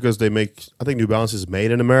wonder if it's because they make. I think New Balance is made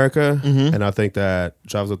in America, and I think that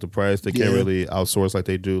drives up the price. They can't really outsource like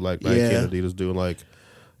they do, like Nike and Adidas do in like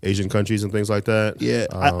Asian countries and things like that. Yeah,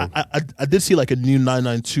 I did see like a new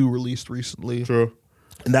 992 released recently. True.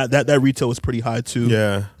 And that retail was pretty high too.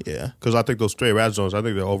 Yeah. Because I think those Stray Rats Jones, I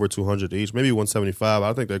think they're over 200 each, maybe 175.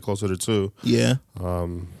 I think they're closer to 2. Yeah.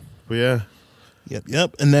 But yeah.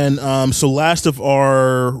 Yep. And then so last of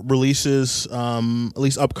our releases, at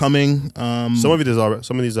least upcoming. Some of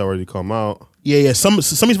these already come out. Yeah. Some of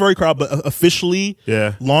these already come out, but officially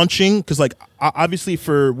launching, because like obviously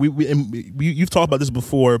you've talked about this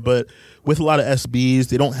before, but with a lot of SBs,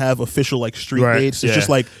 they don't have official like street dates. It's just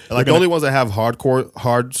like the only ones that have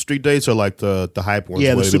hard street dates are like the hype ones.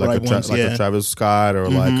 Yeah, the super like hype ones. A Travis Scott or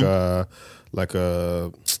like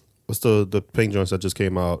a what's the pink joints that just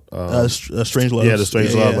came out? Strange Love. Yeah, the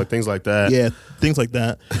Strange Love, like things like that. Yeah, things like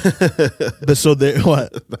that. But so they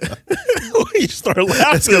what? You start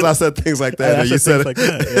laughing. It's because I said things like that. You said like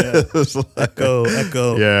that. Yeah.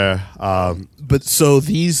 Echo. Yeah. But so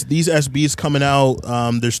these SBs coming out.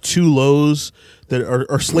 There's 2 lows that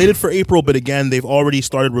are slated for April, but again, they've already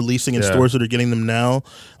started releasing in stores that are getting them now.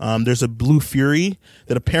 There's a Blue Fury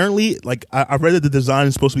that apparently, like, I read that the design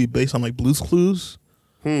is supposed to be based on like Blue's Clues.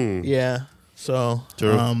 Yeah. So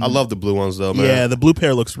true. I love the blue ones though, man. Yeah, the blue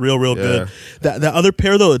pair looks real good. That other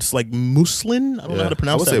pair though, it's like muslin. I don't know how to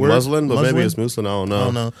pronounce that word. I would say muslin, but maybe it's muslin. I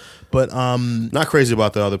don't know. But not crazy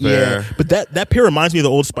about the other pair. Yeah, but that pair reminds me of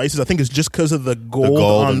the Old Spices. I think it's just because of the gold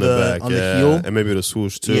on the back, on the heel, and maybe the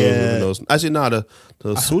swoosh too. Yeah. Who knows? Actually,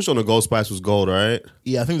 the swoosh on the Gold Spice was gold, right?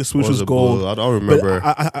 Yeah, I think the swoosh was gold. Blue? I don't remember.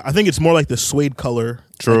 But I think it's more like the suede color.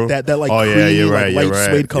 True. Like that like creamy, light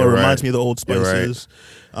suede color reminds me of the Old Spices.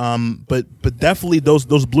 But definitely those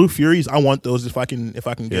Blue Furies, I want those if I can get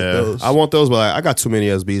those. I want those, but I got too many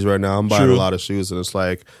SBs right now. I'm buying a lot of shoes, and it's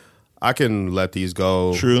like I can let these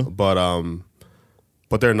go. True, but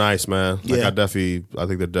they're nice, man. Like I think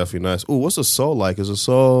they're definitely nice. Ooh, what's the sole like? Is the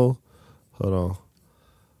sole? Hold on.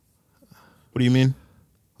 What do you mean?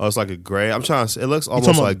 Oh, it's like a gray. I'm trying to. It looks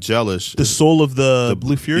almost like gelish. The sole of the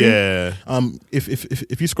Blue Fury. Yeah.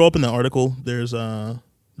 If you scroll up in the article, there's a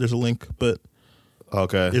link, but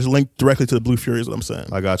okay, there's a link directly to the Blue Fury. Is what I'm saying.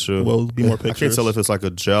 I got you. Well, be more pictures. I can't tell if it's like a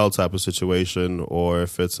gel type of situation or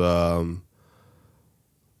if it's like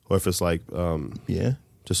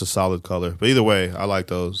just a solid color. But either way, I like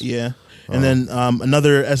those. Yeah. And then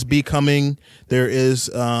another SB coming. There is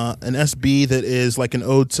an SB that is like an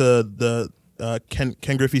ode to the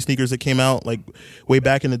Ken Griffey sneakers that came out like way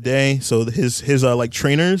back in the day. So his like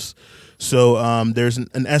trainers. So there's an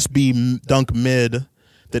SB Dunk Mid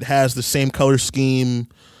that has the same color scheme,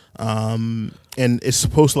 and it's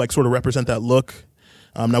supposed to like sort of represent that look.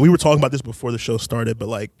 Now we were talking about this before the show started, but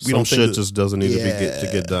like some shit just doesn't need to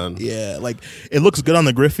get done. Yeah, like it looks good on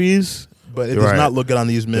the Griffies, but it does not look good on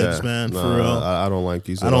these mids, man. For real, I don't like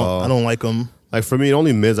these at all. I don't like them. Like for me, the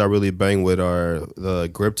only mids I really bang with are the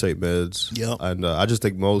grip tape mids. Yep. And I just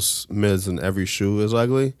think most mids in every shoe is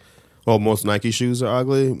ugly. Well, most Nike shoes are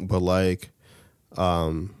ugly, but like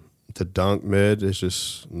the Dunk mid is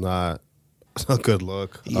just not a good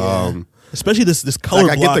look. Yeah. Especially this color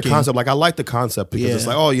blocking. I get the concept. Like I like the concept because it's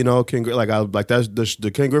like, oh, you know,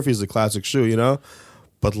 the Ken Griffey is a classic shoe, you know.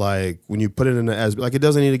 But like when you put it in the SB, like it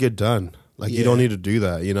doesn't need to get done. Like you don't need to do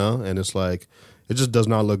that, you know. And it's like it just does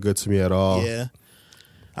not look good to me at all. Yeah,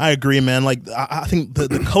 I agree, man. Like I think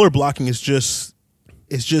the color blocking is just.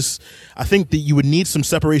 It's just, I think that you would need some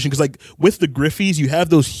separation because, like, with the Griffies, you have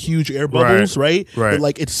those huge air bubbles, right? Right. But,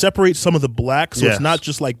 like, it separates some of the black, so it's not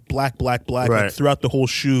just like black, like, throughout the whole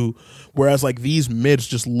shoe. Whereas, like, these mids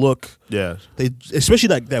just look, they, especially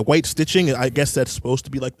like that white stitching. I guess that's supposed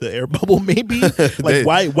to be like the air bubble, maybe. Like,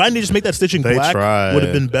 why didn't they just make that stitching black? Would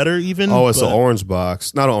have been better, even. Oh, it's an orange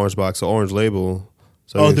box, not an orange box, an orange label.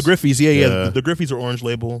 So the Griffies, yeah. The Griffies are orange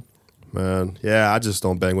label. Man, yeah, I just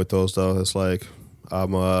don't bang with those though. It's like.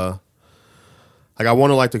 I'm like I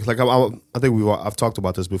want to like I think I've talked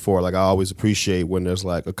about this before. Like I always appreciate when there's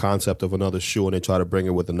like a concept of another shoe and they try to bring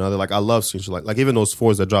it with another. Like I love seeing like even those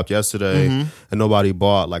 4s that dropped yesterday and nobody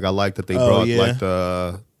bought. Like I like that they brought like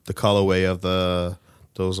the colorway of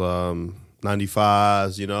those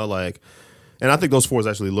 95s. You know, like. And I think those 4s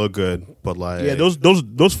actually look good, but like those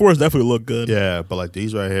 4s definitely look good. Yeah, but like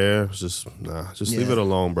these right here, just leave it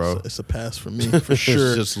alone, bro. It's a pass for me for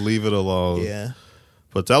sure. Just leave it alone. Yeah.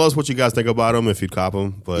 But tell us what you guys think about them if you'd cop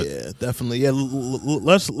them. But yeah, definitely. Yeah,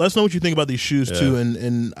 let's know what you think about these shoes too.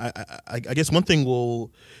 And I guess one thing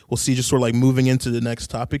we'll see just sort of like moving into the next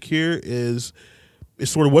topic here is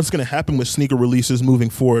sort of what's going to happen with sneaker releases moving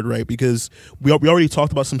forward, right? Because we already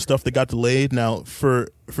talked about some stuff that got delayed. Now, for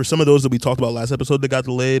some of those that we talked about last episode that got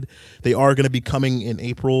delayed, they are going to be coming in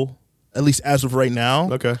April, at least as of right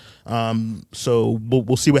now. Okay. So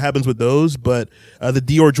we'll see what happens with those. But the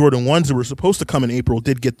Dior Jordan 1s that were supposed to come in April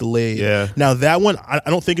did get delayed. Yeah. Now, that one, I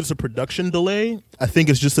don't think it's a production delay. I think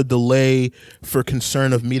it's just a delay for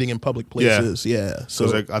concern of meeting in public places. Yeah.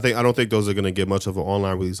 So I don't think those are going to get much of an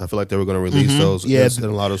online release. I feel like they were going to release those in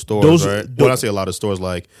a lot of stores, right? When I say a lot of stores,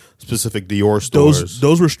 like specific Dior stores.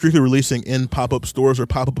 Those were strictly releasing in pop-up stores or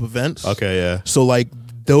pop-up events. Okay, yeah. So, like,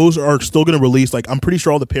 those are still going to release. Like, I'm pretty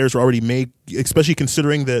sure all the pairs are already made, especially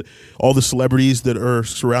considering that all the celebrities that are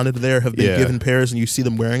surrounded there have been given pairs and you see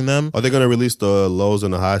them wearing them. Are they going to release the lows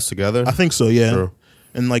and the highs together? I think so, yeah. True.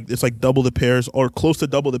 And like it's like double the pairs or close to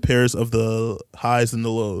double the pairs of the highs and the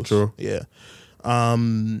lows. True. Yeah.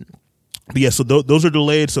 But yeah, so those are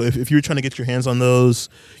delayed. So if you're trying to get your hands on those,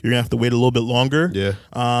 you're going to have to wait a little bit longer. Yeah.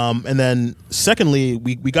 And then secondly,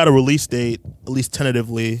 we got a release date, at least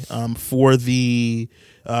tentatively, for the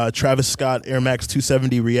Travis Scott Air Max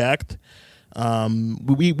 270 React.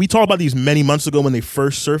 We talked about these many months ago when they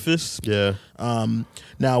first surfaced. Yeah.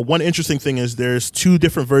 Now, one interesting thing is there's 2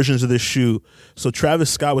 different versions of this shoe. So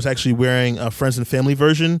Travis Scott was actually wearing a Friends and Family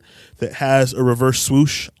version that has a reverse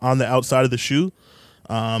swoosh on the outside of the shoe.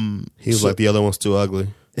 He's like the other one's too ugly.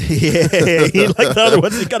 Yeah, he like the other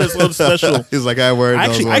ones. He got his own special. He's like, I wear those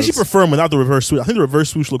ones. I actually prefer him without the reverse swoosh. I think the reverse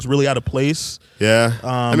swoosh looks really out of place. Yeah.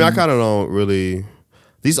 I mean, I kind of don't really.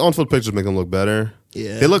 These on-foot pictures make them look better.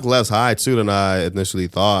 Yeah. They look less high, too, than I initially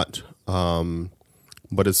thought.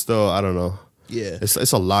 But it's still, I don't know. Yeah.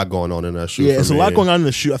 It's a lot going on in that shoe. Yeah, it's a lot going on in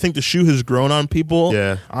the shoe. I think the shoe has grown on people.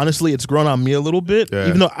 Yeah. Honestly, it's grown on me a little bit. Yeah.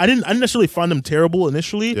 Even though I didn't necessarily find them terrible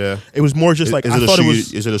initially. Yeah. It was more just like I thought it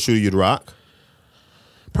was. Is it a shoe you'd rock?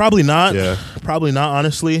 Probably not. Yeah. Probably not,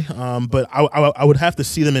 honestly. But I would have to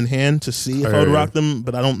see them in hand to see if I would rock them.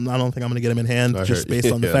 But I don't think I'm going to get them in hand just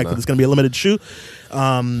based on the fact that it's going to be a limited shoe.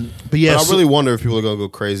 But yeah, I really wonder if people are going to go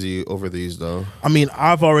crazy over these, though. I mean,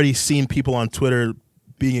 I've already seen people on Twitter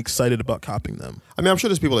being excited about copping them? I mean, I'm sure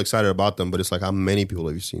there's people excited about them, but it's like how many people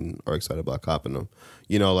have you seen are excited about copping them?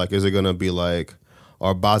 You know, like is it gonna be like,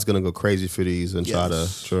 are bots gonna go crazy for these and try to?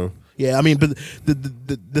 True. Yeah, I mean, but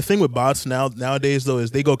the thing with bots nowadays though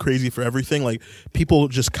is they go crazy for everything. Like people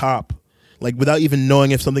just cop. Like without even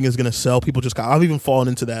knowing if something is gonna sell, people just. I've even fallen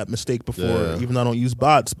into that mistake before, even though I don't use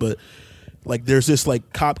bots. But like, there's this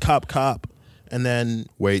like cop, and then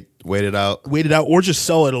wait it out, or just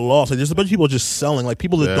sell at a loss. Like there's a bunch of people just selling. Like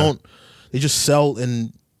people that they just sell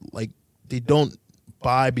and like they don't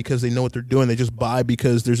buy because they know what they're doing. They just buy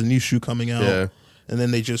because there's a new shoe coming out. Yeah. And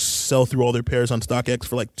then they just sell through all their pairs on StockX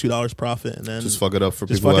for like $2 profit, and then just fuck it up for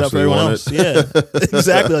people who actually want it. Yeah,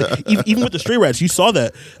 exactly. Like even with the Stray Rats, you saw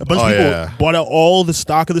that a bunch of people bought out all the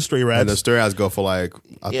stock of the Stray Rats, and the Stray Rats go for like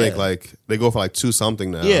I think like they go for like $2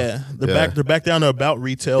 something now. Yeah, they're back down to about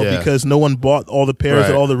retail because no one bought all the pairs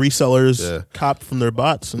that all the resellers copped from their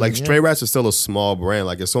bots. And, like Stray Rats is still a small brand.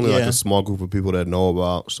 Like it's only like a small group of people that know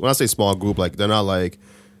about. When I say small group, like they're not like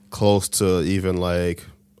close to even like.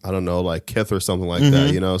 I don't know, like Kith or something like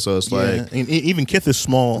that, you know. So it's like and even Kith is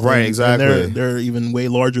small, right? Exactly. And they're even way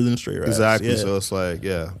larger than Stray Rats. Exactly. So it's like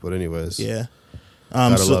But anyways,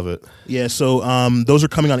 gotta love it. Yeah. So those are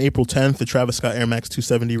coming on April 10th. The Travis Scott Air Max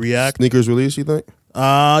 270 React sneakers release. You think?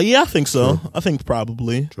 Yeah, I think so. True. I think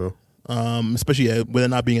probably. True. Especially with it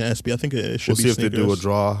not being an SB, I think it should be. We'll see sneakers. if they do a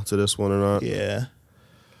draw to this one or not. Yeah.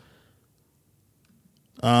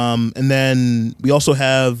 And then we also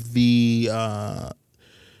have the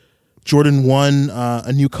Jordan 1,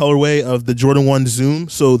 a new colorway of the Jordan 1 Zoom.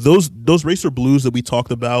 So those Racer Blues that we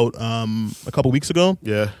talked about a couple weeks ago,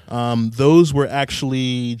 those were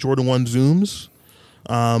actually Jordan 1 Zooms.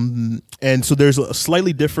 And so there's a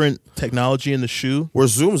slightly different technology in the shoe. Were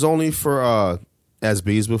Zooms only for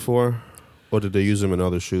SBs before, or did they use them in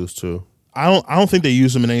other shoes too? I don't think they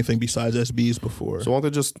use them in anything besides SBs before. So why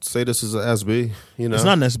don't they just say this is an SB? You know, it's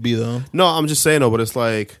not an SB though. No, I'm just saying though, but it's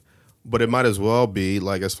like. But it might as well be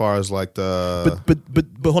like as far as like the.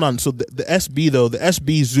 But hold on. So the SB though, the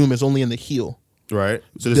SB Zoom is only in the heel. Right.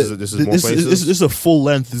 So this is more places. This is a full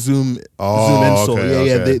length Zoom insole.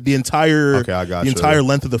 Okay. The entire I got the entire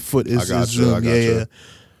length of the foot is Zoom. You.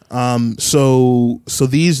 So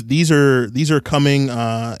these are coming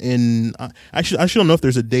in. Actually, I don't know if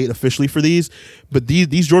there's a date officially for these, but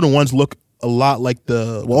these Jordan 1s look a lot like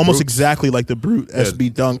almost exactly like the Brute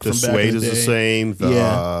SB Dunk from back in the day. The suede is the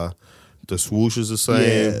same. The swoosh is the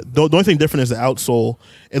same. Yeah. The only thing different is the outsole.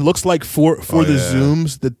 It looks like for the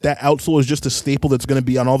Zooms that outsole is just a staple that's going to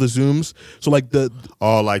be on all the Zooms. So like the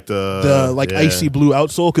icy blue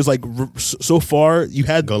outsole, because like so far you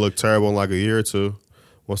had gonna look terrible in like a year or two.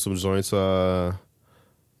 Once some joints. Does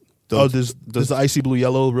the icy blue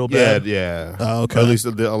yellow real bad? Yeah. Oh, okay. At least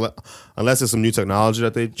unless there's some new technology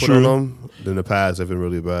that they put on them, then the pads have been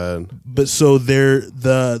really bad. But so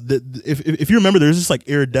if you remember, there's this like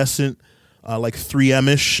iridescent. Like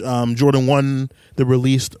 3M-ish Jordan 1 that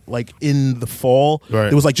released like in the fall.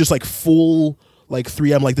 Right. It was like just like full like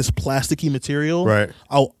 3M, like this plasticky material. Right.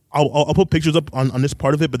 I'll put pictures up on this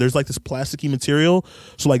part of it, but there's like this plasticky material.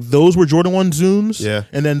 So like those were Jordan 1 Zooms. Yeah.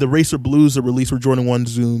 And then the Racer Blues that released were Jordan 1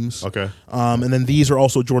 Zooms. Okay. And then these are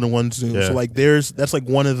also Jordan 1 Zooms. Yeah. So like that's like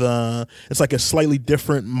one of it's like a slightly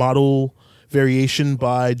different model variation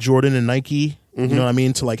by Jordan and Nike. You know what I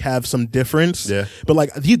mean? To like have some difference. Yeah. But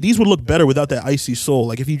like these would look better without that icy sole.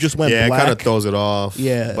 Like if you just went black. Yeah, it kind of throws it off.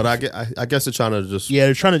 Yeah. But I guess they're trying to just. Yeah,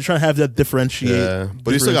 they're trying to have that differentiate. Yeah.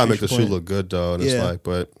 But you still got to make the shoe look good though. And it's like,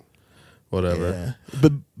 but whatever. Yeah.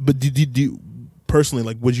 But do you personally,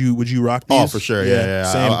 like, would you rock these? Oh, for sure. Yeah.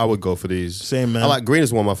 Same. I would go for these. Same, man. I like green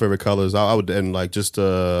is one of my favorite colors. I would, and like just,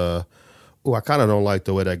 I kind of don't like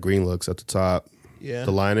the way that green looks at the top. Yeah.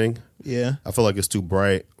 The lining. Yeah. I feel like it's too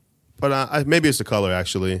bright. But maybe it's the color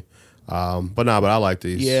actually. But I like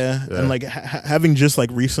these. Yeah. And like having just like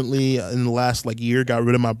recently in the last like year got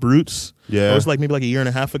rid of my Brutes. Yeah. It was like maybe like a year and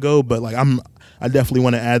a half ago, but like I definitely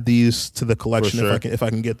want to add these to the collection if I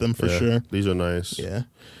can get them for sure. These are nice. Yeah.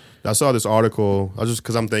 I saw this article. I just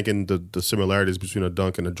because I'm thinking the similarities between a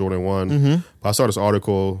Dunk and a Jordan 1. Mm-hmm. But I saw this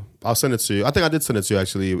article. I'll send it to you. I think I did send it to you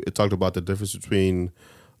actually. It talked about the difference between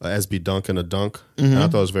SB Dunk and a Dunk. And I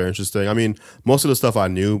thought it was very interesting. I mean, most of the stuff I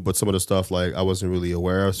knew, but some of the stuff like I wasn't really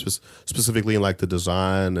aware of, specifically in like the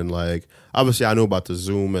design and like obviously I knew about the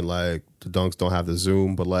zoom and like the Dunks don't have the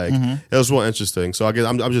zoom, but like it was real interesting. So I guess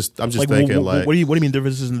I'm just like, thinking like what do you mean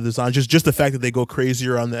differences in the design? Just the fact that they go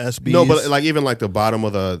crazier on the SBs. No, but like even like the bottom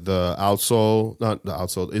of the outsole, not the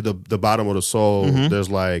outsole, the bottom of the sole. There's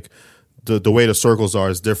like the way the circles are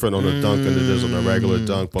is different on the dunk than it is on the regular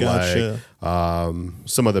dunk. But Gotcha. like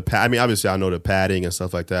some of the I mean, obviously I know the padding and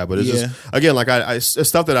stuff like that, but it's just again like it's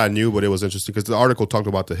stuff that I knew, but it was interesting because the article talked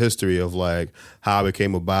about the history of like how it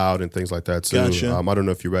came about and things like that too. Gotcha. I don't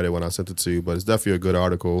know if you read it when I sent it to you, but it's definitely a good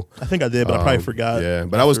article. I think I did, but I probably forgot. Yeah,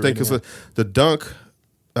 but I was thinking the dunk.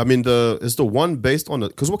 I mean, is the one based on the?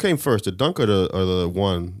 Because what came first, the dunk or the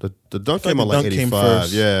one? The dunk came out like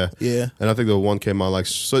 85. Yeah, yeah. And I think the one came out like.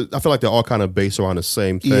 So I feel like they're all kind of based around the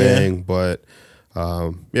same thing. Yeah. But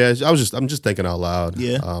yeah, I'm just thinking out loud.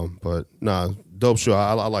 Yeah. But nah, dope show.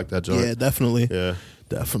 I like that joint. Yeah, definitely. Yeah,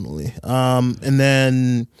 definitely. And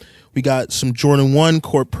then we got some Jordan 1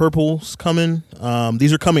 Court Purples coming.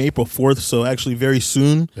 These are coming April 4th, so actually very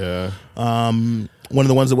soon. Yeah. One of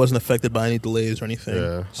the ones that wasn't affected by any delays or anything.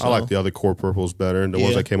 Yeah, so. I like the other Court Purples better, and the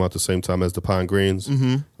ones that came out at the same time as the Pine Greens.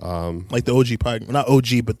 Mm-hmm. Like the OG Pine, not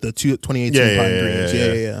OG, but the 2018 Pine Greens.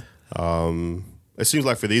 Yeah. It seems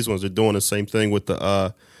like for these ones, they're doing the same thing with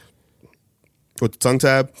the tongue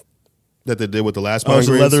tab that they did with the last Pine Greens.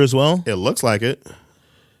 Oh, it's leather as well? It looks like it.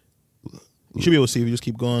 You should be able to see if you just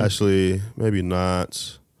keep going. Actually, maybe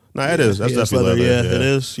not. No, it is. That's definitely leather. Yeah, it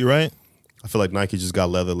is. You're right. I feel like Nike just got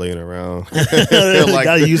leather laying around. Like,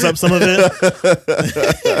 gotta use up some of it.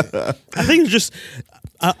 I think it's just.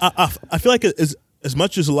 I feel like as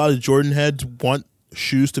much as a lot of Jordan heads want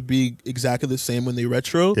shoes to be exactly the same when they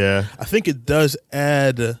retro. Yeah. I think it does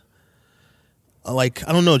add. Like,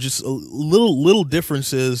 I don't know, just little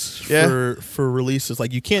differences for releases.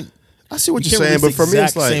 Like you can't. I see what you're saying, but for me,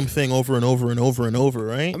 it's like same thing over and over and over and over,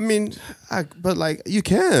 right? I mean, but like you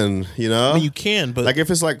can, you know, I mean, you can, but like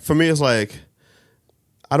if it's like for me, it's like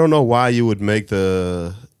I don't know why you would make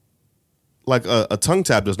a tongue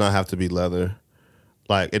tab does not have to be leather.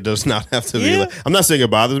 Like it does not have to be. I'm not saying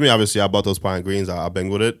it bothers me. Obviously, I bought those Pine Greens. I bang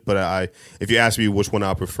with it. But if you ask me which one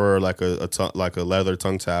I prefer, like a leather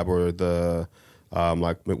tongue tab or the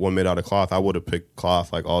like one made out of cloth, I would have picked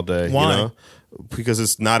cloth like all day. Why? You know? Because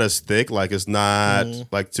it's not as thick, like it's not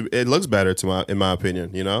it looks better in my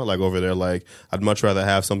opinion, you know, like over there, like I'd much rather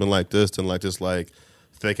have something like this than like this like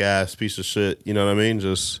thick ass piece of shit, you know what I mean?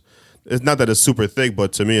 Just it's not that it's super thick,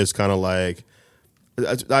 but to me it's kind of like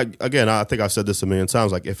again, I think I've said this a million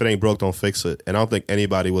times, like if it ain't broke, don't fix it. And I don't think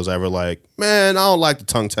anybody was ever like, man, I don't like the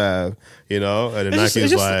tongue tab, you know. And then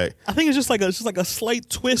Nike's like, I think it's just like a slight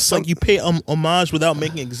twist, like you pay homage without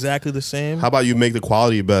making exactly the same. How about you make the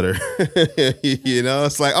quality better? You know,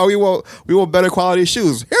 it's like, oh, we want better quality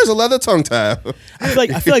shoes. Here's a leather tongue tab.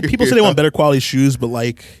 I feel like people say they want better quality shoes, but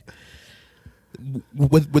like.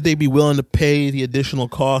 Would they be willing to pay the additional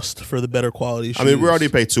cost for the better quality shoes? I mean, we already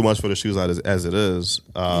pay too much for the shoes as it is.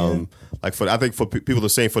 Like I think for people are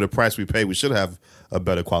saying for the price we pay, we should have a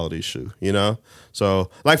better quality shoe. You know, so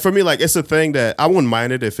like for me, like it's a thing that I wouldn't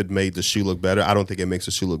mind it if it made the shoe look better. I don't think it makes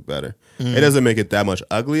the shoe look better. It doesn't make it that much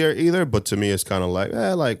uglier either. But to me, it's kind of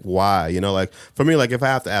like why? You know, like for me, like if I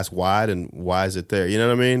have to ask why, then why is it there? You know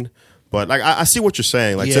what I mean? But like I see what you're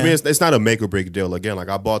saying. Like to me, it's not a make or break deal. Again, like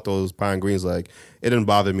I bought those Pine Greens. Like it didn't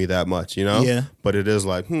bother me that much, you know. Yeah. But it is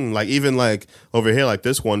like like even like over here, like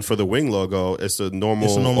this one for the wing logo, it's a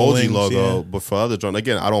normal OG wings, logo. yeah. But for other joint,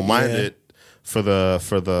 again, I don't mind it for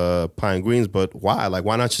the Pine Greens. But why? Like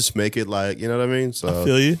why not just make it like you know what I mean? So I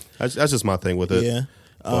feel you. That's just my thing with it. Yeah.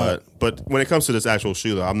 But when it comes to this actual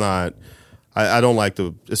shoe, though, I'm not. I don't like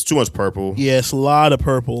it's too much purple. Yeah, it's a lot of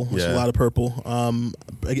purple. It's a lot of purple.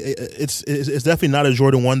 It's definitely not a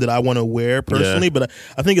Jordan 1 that I want to wear personally, but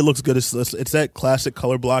I think it looks good. It's that classic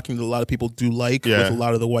color blocking that a lot of people do like with a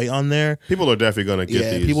lot of the white on there. People are definitely going to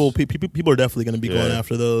get these. People are definitely going to be going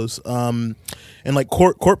after those. And like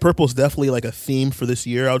Court Purple is definitely like a theme for this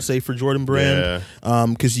year, I would say, for Jordan Brand.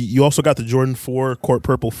 Because you also got the Jordan 4 Court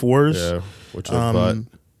Purple 4s. Yeah, which are butt.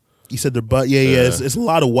 You said their butt. Yeah. It's a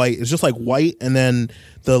lot of white. It's just like white, and then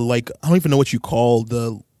the like I don't even know what you call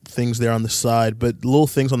the things there on the side, but little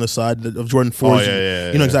things on the side of Jordan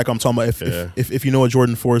 4s. You know exactly what I'm talking about. If you know what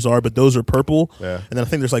Jordan 4s are, but those are purple. Yeah. And then I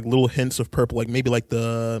think there's like little hints of purple, like maybe like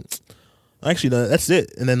that's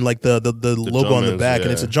it. And then like the logo on the back,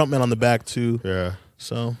 and it's a Jumpman on the back too. Yeah.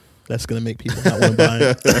 So that's gonna make people not want to buy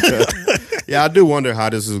it. Yeah, I do wonder how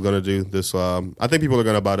this is going to do this. I think people are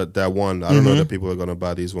going to buy that one. I don't know that people are going to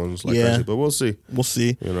buy these ones like crazy, but we'll see. We'll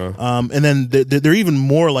see. You know. And then there are even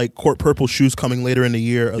more like Court Purple shoes coming later in the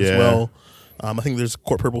year as well. I think there's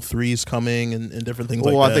Court Purple 3s coming and different things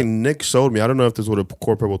like that. Well, I think Nick showed me. I don't know if this was a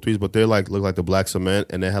Court Purple 3s, but they like look like the black cement,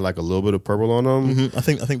 and they had like a little bit of purple on them. Mm-hmm. I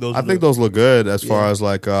think those look good as far as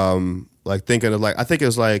like thinking of like I think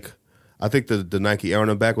the Nike Air on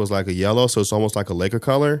the back was like a yellow, so it's almost like a Laker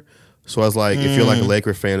color. So I was like, if you're like a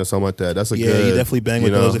Laker fan or something like that, that's a good. Yeah, you definitely bang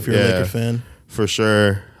with those if you're a Laker fan. For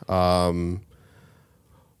sure.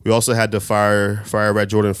 We also had the Fire Red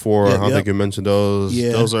Jordan 4. I don't think you mentioned those.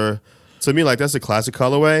 Yeah. Those are, to me, like, that's a classic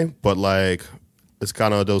colorway, but like, it's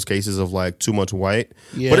kind of those cases of like too much white.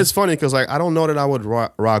 Yeah. But it's funny because like I don't know that I would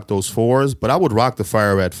rock those 4s, but I would rock the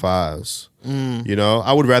Fire Red 5s. You know,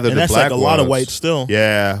 I would rather the black ones. That's like a lot of white still.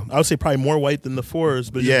 Yeah, I would say probably more white than the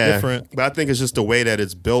 4s, but it's different. But I think it's just the way that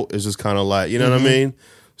it's built is just kind of like, you know what I mean.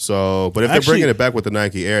 So, but if they're bringing it back with the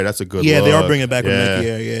Nike Air, that's a good look. Yeah, they are bringing it back with Nike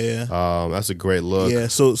Air. Yeah. That's a great look. Yeah.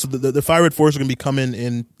 So the Fire Red 4s are going to be coming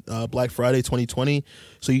in Black Friday 2020.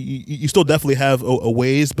 So you still definitely have a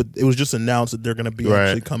ways, but it was just announced that they're going to be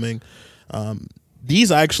actually coming. These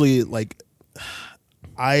I actually like.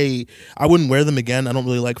 I wouldn't wear them again. I don't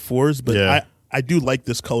really like 4s, but I do like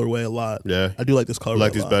this colorway a lot. Yeah, I do like this colorway. You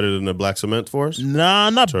like these better than the black cement 4s? Nah,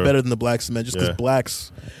 not better than the black cement. Just because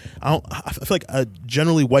blacks, I feel like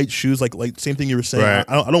generally white shoes, like same thing you were saying. Right.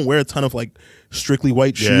 I don't wear a ton of like strictly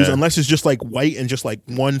white shoes unless it's just like white and just like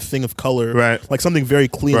one thing of color, right? Like something very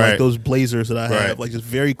clean, like those blazers that I have, like just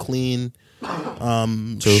very clean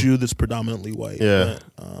shoe that's predominantly white. Yeah.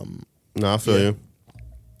 No, I feel you.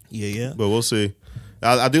 Yeah. But we'll see.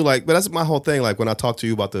 I do like, but that's my whole thing. Like when I talk to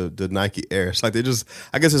you about the Nike Air, it's like they just,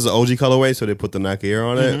 I guess it's an OG colorway, so they put the Nike Air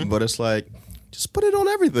on it. But it's like, just put it on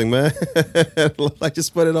everything, man. Like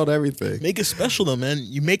just put it on everything. Make it special though, man.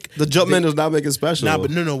 You make the Jumpman does not make it special. Nah, but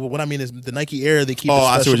no. What I mean is the Nike Air. They keep it special.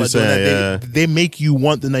 I see what you're saying. They make you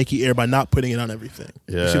want the Nike Air by not putting it on everything.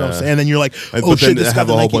 Yeah, you see what I'm saying? And then you're like, but shit, then this have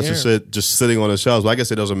a whole bunch Air. of shit just sitting on the shelves. But I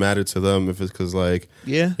guess it doesn't matter to them if it's because like,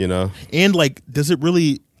 you know, and like, does it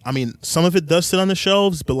really? I mean, some of it does sit on the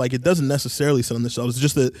shelves, but like it doesn't necessarily sit on the shelves. It's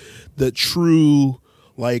just the true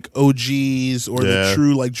like OGs or the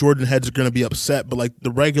true like Jordan heads are going to be upset, but like the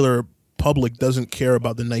regular public doesn't care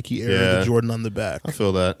about the Nike Air or the Jordan on the back. I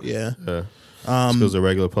feel that. Yeah. Because the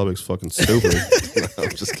regular public's fucking stupid. No, I'm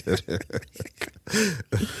just kidding.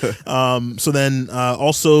 So then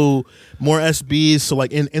also more SBs. So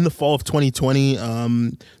like in the fall of 2020,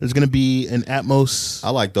 there's going to be an Atmos.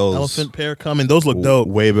 I like those elephant pair coming. Those look dope.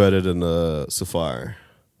 Way better than the Sapphire.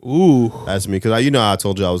 Ooh, that's me because I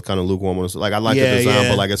told you I was kind of lukewarm on this. Like I like the design,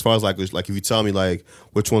 but like as far as like if you tell me like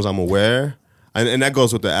which ones I'm gonna wear. And that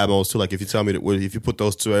goes with the Atmos too. Like if you tell me that if you put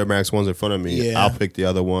those two Air Max ones in front of me, I'll pick the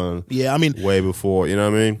other one. Yeah, I mean, way before. You know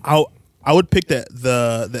what I mean? I would pick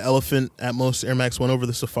the Elephant Atmos Air Max 1 over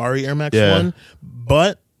the Safari Air Max 1.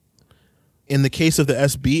 But in the case of the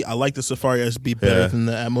SB, I like the Safari SB better than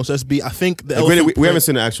the Atmos SB. I think the Elephant we haven't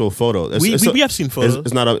seen the actual photo. We have seen photos.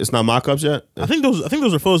 It's not mock-ups yet. I think those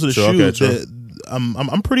are photos of the shoe. Okay,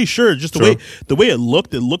 I'm pretty sure just the way it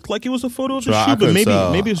looked like it was a photo of the shoe, but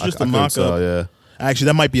maybe it's just a mock-up. Yeah. Actually,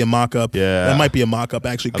 that might be a mock-up. Yeah. That might be a mock-up,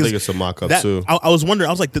 actually. I think it's a mock-up, too. I was wondering,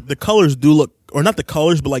 I was like, the colors do look, or not the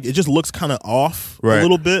colors, but like it just looks kind of off a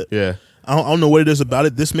little bit. Yeah. I don't know what it is about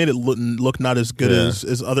it. This made it look not as good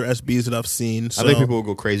as other SBs that I've seen. So. I think people will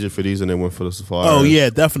go crazy for these and they went for the Safari. Oh, yeah,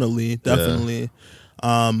 definitely. But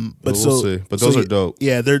we'll see. But those are dope.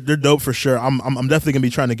 Yeah, they're dope for sure. I'm definitely gonna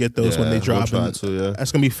be trying to get those when they drop.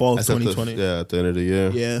 That's gonna be fall of 2020. At the end of the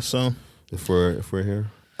year. Yeah, so if we're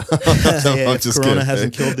here. If Corona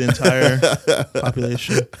hasn't killed the entire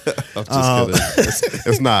population. I'm just kidding.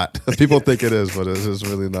 It's not. People think it is, but it's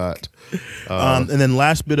really not. And then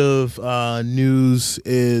last bit of news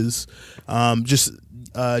is just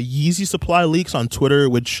Yeezy supply leaks on Twitter,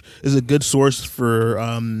 which is a good source for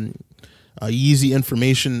Yeezy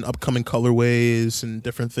information, upcoming colorways, and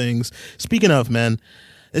different things. Speaking of, man,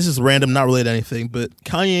 this is random, not related to anything, but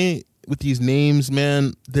Kanye with these names,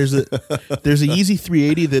 man. There's a Yeezy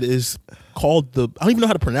 380 that is called I don't even know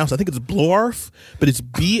how to pronounce it. I think it's Bloarf, but it's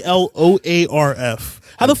Bloarf.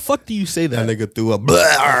 How the fuck do you say that? That nigga threw a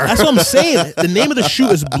blar. That's what I'm saying. The name of the shoe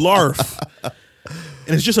is Blarf.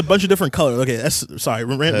 And it's just a bunch of different colors. Okay, that's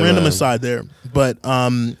random aside there. But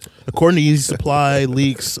according to Yeezy Supply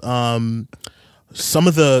leaks, some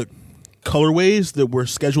of the colorways that were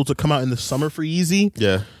scheduled to come out in the summer for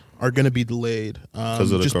Yeezy are going to be delayed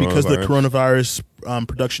because of the coronavirus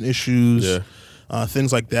production issues,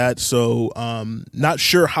 things like that. So not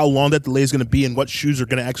sure how long that delay is going to be and what shoes are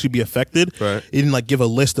going to actually be affected. Right. He didn't give a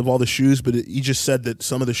list of all the shoes, but he just said that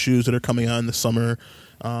some of the shoes that are coming out in the summer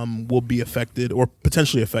will be affected or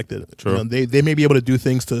potentially affected. True. They may be able to do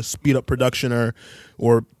things to speed up production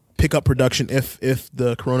or pick up production if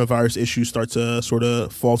the coronavirus issues start to sort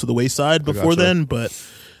of fall to the wayside before then. But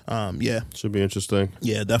should be interesting.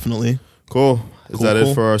 Yeah, definitely. Cool. Is that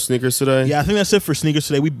it for our sneakers today? Yeah, I think that's it for sneakers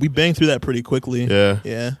today. We banged through that pretty quickly.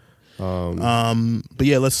 Yeah. But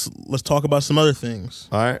yeah, let's talk about some other things.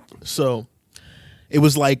 All right. So it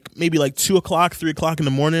was like maybe like 2 o'clock, 3 o'clock in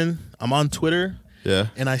the morning. I'm on Twitter. Yeah.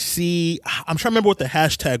 And I'm trying to remember what the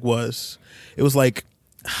hashtag was. It was like,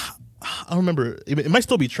 I don't remember. It might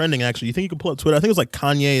still be trending, actually. You think you can pull up Twitter? I think it was like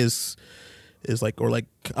Kanye is like, or like,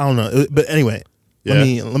 I don't know. But anyway, let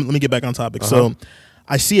me get back on topic. So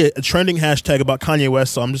I see a trending hashtag about Kanye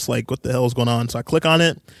West. So I'm just like, what the hell is going on? So I click on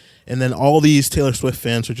it. And then all these Taylor Swift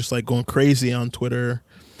fans are just like going crazy on Twitter.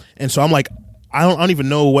 And so I'm like, I don't even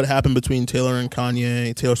know what happened between Taylor and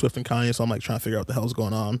Kanye, Taylor Swift and Kanye. So I'm like trying to figure out what the hell's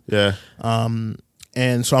going on. Yeah.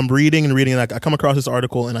 And so I'm reading, and I come across this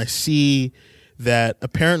article, and I see that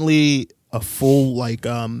apparently a full like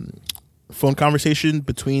phone conversation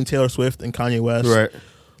between Taylor Swift and Kanye West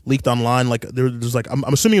leaked online. Like there's like I'm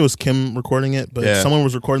assuming it was Kim recording it, but someone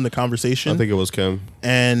was recording the conversation. I think it was Kim,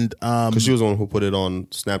 and because she was the one who put it on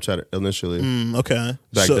Snapchat initially. Okay,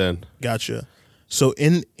 back then, gotcha. So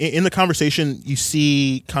in the conversation, you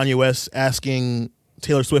see Kanye West asking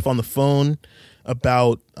Taylor Swift on the phone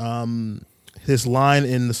about his line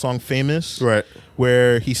in the song "Famous," right,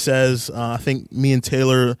 where he says, "I think me and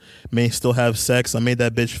Taylor may still have sex. I made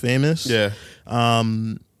that bitch famous." Yeah.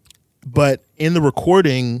 But in the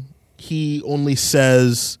recording, he only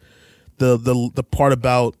says the part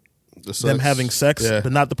about them having sex,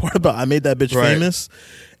 but not the part about "I made that bitch famous."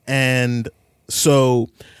 And so,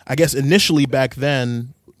 I guess initially back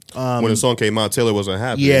then, when the song came out, Taylor wasn't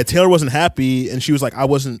happy. Yeah, Taylor wasn't happy, and she was like, "I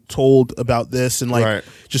wasn't told about this," and like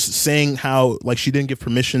just saying how like she didn't give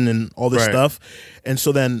permission and all this stuff. And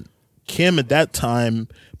so then Kim at that time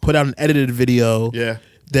put out an edited video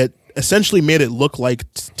that essentially made it look like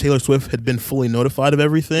Taylor Swift had been fully notified of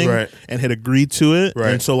everything and had agreed to it.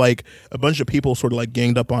 And so like a bunch of people sort of like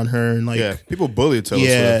ganged up on her, and like people bullied Taylor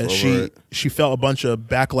Swift over it. She felt a bunch of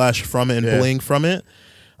backlash from it and bullying from it.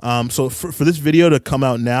 So for this video to come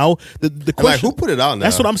out now, the question, like, who put it out now?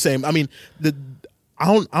 That's what I'm saying. I mean, I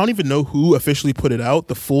don't even know who officially put it out.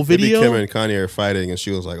 The full video. Maybe Kim and Kanye are fighting, and she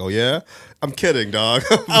was like, "Oh yeah, I'm kidding, dog."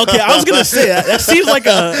 Okay, I was gonna say that seems like a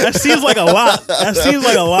lot. That seems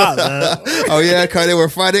like a lot, man. Oh yeah, Kanye, we're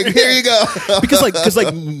fighting. Here you go. because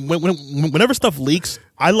whenever stuff leaks,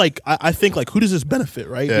 I think like, who does this benefit,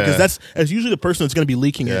 right? Because that's usually the person that's going to be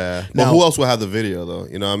leaking it. Now, who else would have the video though?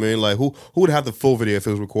 You know what I mean? Like who would have the full video if it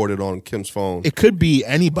was recorded on Kim's phone? It could be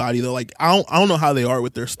anybody though. Like I don't know how they are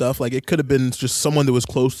with their stuff. Like it could have been just someone that was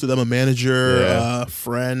close to them, a manager, a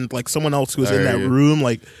friend, like someone else who was in that room.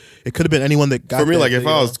 Like it could have been anyone that got. For me, like video.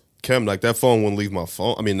 if I was Kim, like that phone wouldn't leave my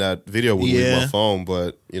phone. I mean, that video wouldn't leave my phone.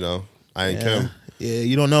 But you know, I ain't Kim. Yeah,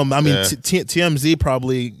 you don't know. I mean, TMZ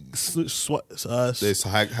probably they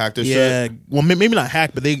hacked their shit. Yeah, well, maybe not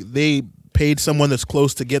hacked, but they paid someone that's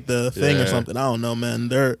close to get the thing or something. I don't know, man.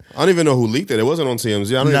 I don't even know who leaked it. It wasn't on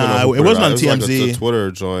TMZ. I don't even know who it wasn't on TMZ. It was like a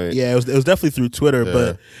Twitter joint. Yeah, it was definitely through Twitter,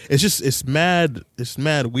 but it's mad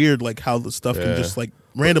weird, like how the stuff can just like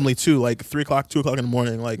randomly too, like 3 o'clock, 2 o'clock in the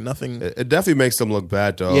morning, like nothing. It definitely makes them look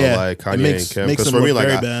bad though. Yeah, like Kanye and Kim. Because for me, like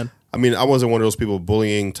very bad. I mean, I wasn't one of those people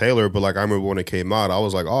bullying Taylor, but like I remember when it came out, I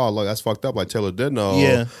was like, "Oh, look, that's fucked up." Like Taylor did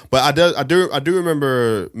know, But I do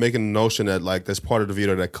remember making the notion that like there's part of the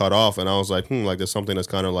video that cut off, and I was like, like there's something that's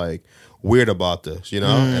kind of like weird about this, you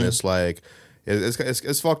know? And it's like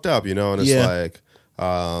it's fucked up, you know? And it's like,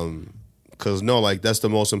 because like that's the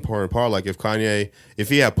most important part. Like if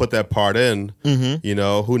he had put that part in, you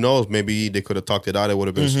know, who knows? Maybe they could have talked it out. It would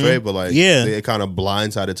have been straight. But like, it kind of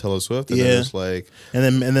blindsided Taylor Swift. And then it's like,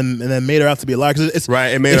 and then made her out to be a liar. It's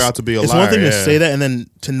right. It made her out to be a liar. It's one thing to say that, and then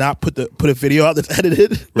to not put a video out that's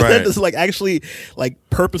edited. Right. It's like actually like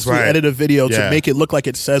purposefully edit a video to make it look like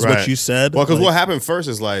it says what you said. Well, because what happened first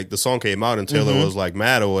is like the song came out and Taylor was like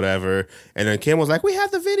mad or whatever, and then Kim was like, "We have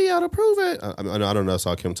the video to prove it." I don't know. That's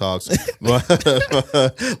how Kim talks.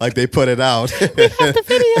 Like they put it out. We have the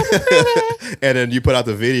video to prove it. And then you put out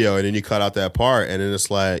the video and then you cut out that part and then it's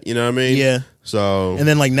like, you know what I mean? Yeah. So and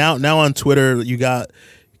then like now on Twitter you got,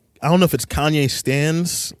 I don't know if it's Kanye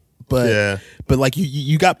stans, but like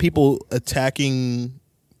you got people attacking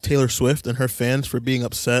Taylor Swift and her fans for being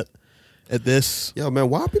upset at this. Yo, man,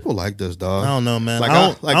 why are people like this, dog? I don't know, man. Like,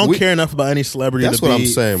 I don't care enough about any celebrity to be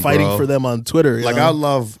fighting for them on Twitter. Like I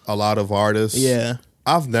love a lot of artists. Yeah.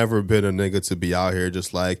 I've never been a nigga to be out here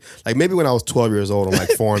just like maybe when I was 12 years old on like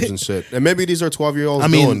forums and shit. And maybe these are 12-year-olds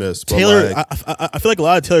doing this. But Taylor, like, I feel like a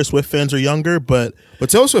lot of Taylor Swift fans are younger, but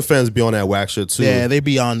Taylor Swift fans be on that whack shit too. Yeah, they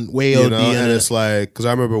be on way OD. And it's like, because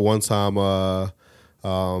I remember one time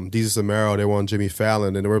Deezus and Mero, they were on Jimmy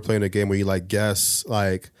Fallon and they were playing a game where you like guess,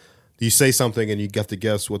 like you say something and you get to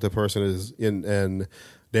guess what the person is in, and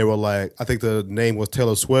they were like, I think the name was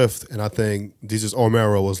Taylor Swift, and I think Jesus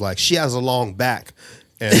Romero was like, she has a long back.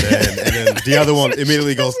 And then the other one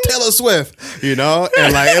immediately goes, Taylor Swift, you know?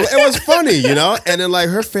 And like, it was funny, you know? And then like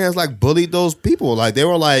her fans like bullied those people. Like they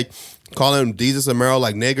were like, calling Jesus and Meryl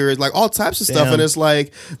like niggers, like all types of stuff, and it's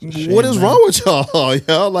like, what is wrong with y'all?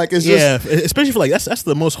 Yo, like it's just, especially for like that's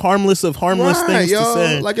the most harmless of harmless things to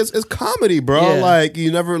say. Like it's comedy, bro. Like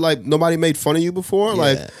you never like nobody made fun of you before,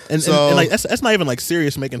 like and like that's not even like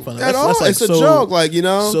serious making fun of at all. That's like it's a joke, like you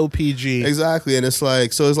know, so PG exactly. And it's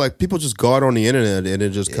like people just go out on the internet and it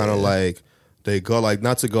just kind of like. They go like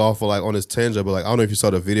not to go off of like on this tangent, but like I don't know if you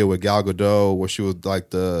saw the video with Gal Gadot where she was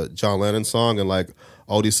like the John Lennon song and like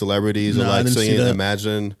all these celebrities are like singing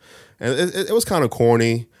Imagine, and it was kind of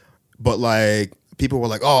corny, but like people were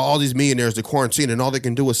like, oh, all these millionaires are quarantined and all they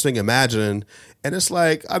can do is sing Imagine, and it's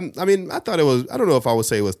like I mean I thought it was, I don't know if I would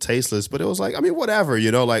say it was tasteless, but it was like, I mean whatever,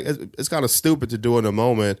 you know, like it's kind of stupid to do in a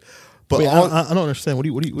moment. But wait, I don't understand. What do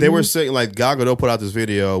you? They were saying like Gal Gadot put out this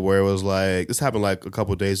video where it was like, this happened like a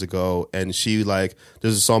couple of days ago, and she like,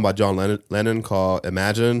 there's a song by John Lennon called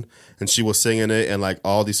Imagine, and she was singing it, and like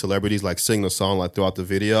all these celebrities like sing the song like throughout the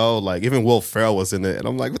video, like even Will Ferrell was in it, and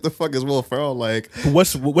I'm like, what the fuck is Will Ferrell like? But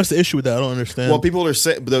what's the issue with that? I don't understand. Well, people are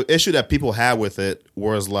saying the issue that people had with it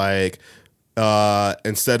was like,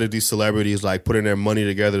 instead of these celebrities like putting their money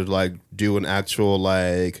together to like do an actual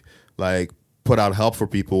like put out help for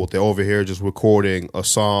people, they're over here just recording a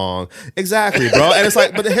song. Exactly, bro. And it's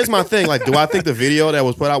like, but here's my thing. Like, do I think the video that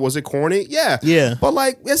was put out, was it corny? Yeah. Yeah. But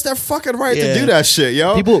like, it's their fucking right to do that shit,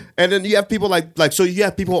 yo. And then you have people like so you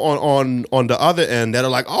have people on the other end that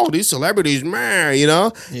are like, oh, these celebrities, man, you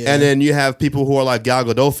know? Yeah. And then you have people who are like Gal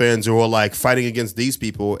Gadot fans who are like fighting against these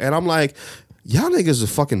people. And I'm like, y'all niggas are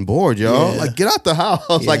fucking bored, yo. Like, get out the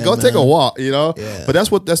house. Like, go take a walk, you know? But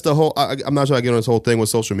that's the whole, I'm not trying to get on this whole thing with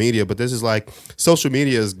social media, but this is like, social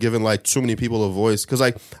media is giving like too many people a voice. Because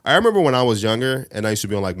like, I remember when I was younger and I used to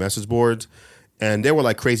be on like message boards, and there were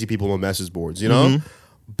like crazy people on message boards, you know? Mm-hmm.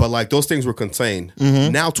 But like those things were contained.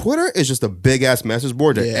 Mm-hmm. Now Twitter is just a big ass message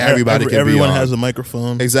board that everybody can be on. Everyone has a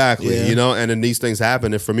microphone. Exactly, you know. And then these things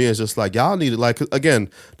happen, and for me, it's just like y'all need to, like, again,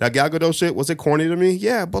 that Gal Gadot shit, was it corny to me?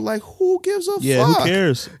 Yeah, but like, who gives a fuck? Who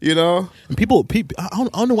cares? You know. And people, I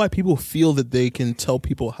don't know why people feel that they can tell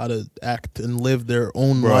people how to act and live their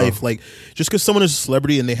own life. Like, just because someone is a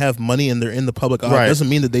celebrity and they have money and they're in the public eye doesn't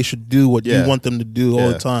mean that they should do what you want them to do all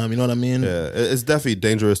the time. You know what I mean? Yeah, it's definitely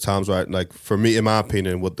dangerous times, right? Like for me, in my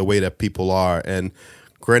opinion, with the way that people are, and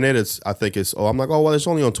granted, I'm like, oh well, it's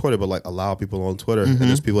only on Twitter, but like allow people on Twitter, and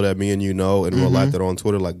there's people that me and you know in real life that are on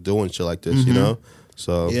Twitter like doing shit like this, you know.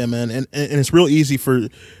 So yeah, man, and it's real easy for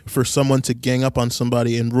someone to gang up on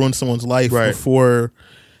somebody and ruin someone's life before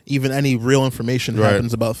even any real information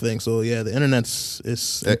happens about things. So yeah, the internet's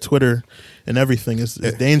Twitter and everything is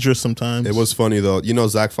dangerous sometimes. It was funny though, you know,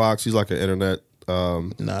 Zach Fox, he's like an internet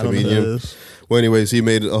comedian. I don't know who that is. Well, anyways, he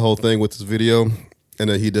made a whole thing with this video. And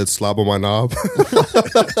then he did Slob on My Knob. He's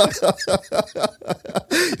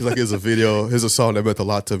like, here's a song that meant a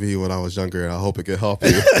lot to me when I was younger, and I hope it can help you.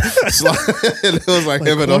 And it was like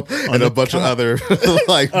him and a bunch of other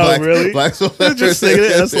like black They're just singing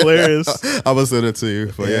it. That's hilarious. I will send it to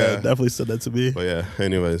you. But yeah, definitely send that to me. But yeah,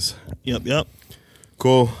 anyways. Yep.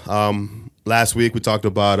 Cool. Last week we talked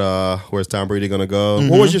about where's Tom Brady gonna go. Mm-hmm.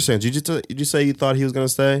 What was your sense? Did you say you thought he was gonna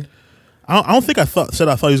stay? I don't think I thought he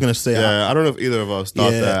was going to stay. Yeah, I don't know if either of us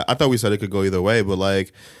thought that. I thought we said it could go either way, but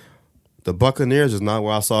like the Buccaneers is not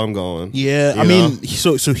where I saw him going. Yeah, I mean,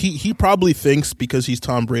 so he probably thinks because he's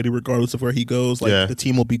Tom Brady, regardless of where he goes, like the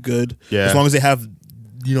team will be good as long as they have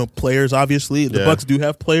players. Obviously, the Bucs do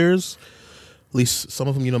have players. At least some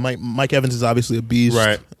of them, Mike Evans is obviously a beast.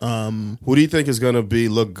 Right. Who do you think is going to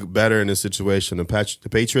look better in this situation? The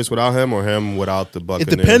Patriots without him, or him without the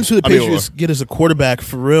Buccaneers? It depends who the Patriots get as a quarterback,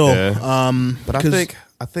 for real. Yeah. But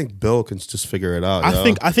I think Bill can just figure it out.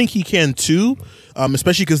 I think he can too,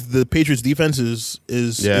 especially because the Patriots defense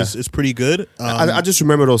is pretty good. I just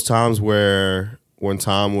remember those times when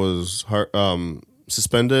Tom was hurt,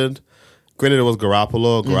 suspended. Granted, it was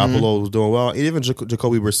Garoppolo. Garoppolo was doing well. Even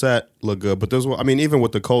Jacoby Brissett looked good. But even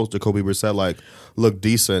with the Colts, Jacoby Brissett looked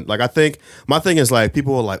decent. Like, I think my thing is like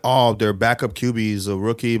people are like, oh, their backup QB's a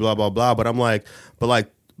rookie, blah blah blah. But I'm like,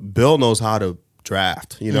 Bill knows how to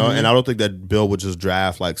draft, and I don't think that Bill would just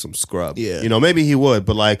draft like some scrub. Yeah, maybe he would,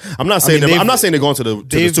 but like I'm not saying they're going to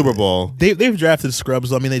the Super Bowl. They've drafted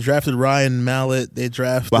scrubs. I mean, they drafted Ryan Mallett. They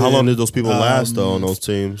drafted. But how long did those people last though on those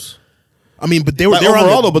teams? I mean, but they were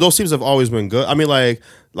overall, but those teams have always been good. I mean,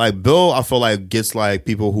 like Bill, I feel like gets like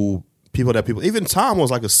people. Even Tom was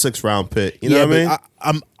like a 6th round pick. You know what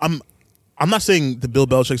I mean? I'm not saying the Bill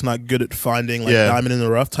Belichick's not good at finding like diamond in the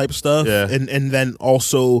rough type stuff, and then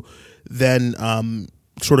also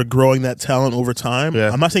sort of growing that talent over time.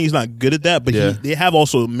 I'm not saying he's not good at that, but they have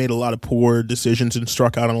also made a lot of poor decisions and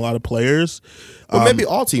struck out on a lot of players. Well, maybe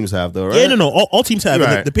all teams have, though, right? Yeah, no, all teams have.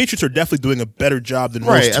 Right. The Patriots are definitely doing a better job than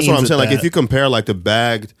most teams. That's what I'm saying. Like, if you compare like the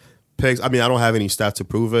bagged picks, I mean, I don't have any stats to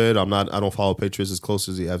prove it. I don't follow Patriots as close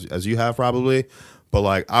as you have probably, but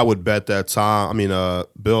like I would bet that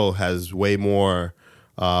Bill has way more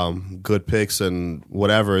good picks and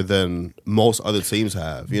whatever than most other teams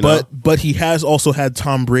have, you know. But he has also had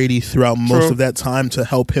Tom Brady throughout most of that time to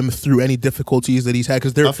help him through any difficulties that he's had.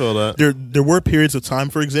 Because I feel that there were periods of time,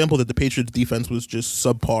 for example, that the Patriots defense was just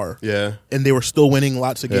subpar. And they were still winning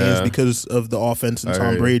lots of games because of the offense and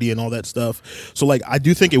Tom Brady and all that stuff. So like I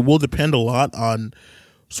do think it will depend a lot on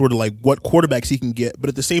sort of like what quarterbacks he can get. But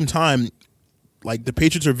at the same time, like the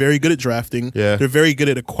Patriots are very good at drafting. They're very good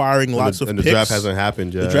at acquiring lots of picks. And the draft hasn't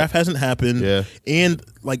happened yet. The draft hasn't happened. And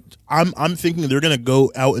like I'm thinking they're going to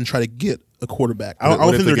go out and try to get a quarterback. I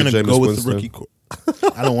don't think they're going to go with the rookie.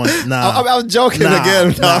 I don't want. I was joking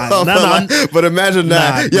again. But imagine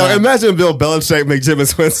that. Imagine Bill Belichick make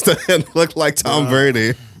Jameis Winston look like Tom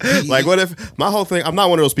Brady. Like, what if my whole thing? I'm not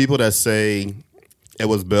one of those people that say it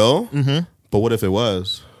was Bill, but what if it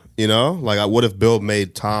was? You know, like what if Bill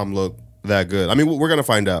made Tom look that good? I mean, we're gonna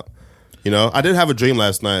find out. You know, I did have a dream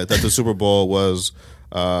last night that the Super Bowl was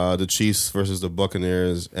the Chiefs versus the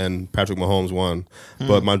Buccaneers and Patrick Mahomes won.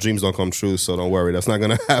 But my dreams don't come true, so don't worry, that's not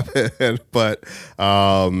gonna happen. But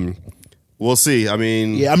we'll see. I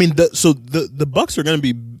mean, the Bucs are gonna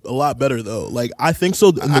be a lot better though. Like I think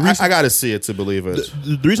so. I got to see it to believe it.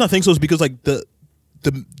 The reason I think so is because like the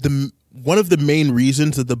one of the main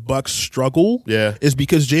reasons that the Bucs struggle is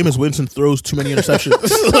because Jameis Winston throws too many interceptions.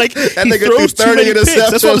 Like he throws too many picks.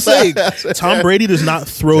 That's what I'm saying. Tom Brady does not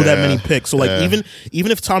throw that many picks. So like even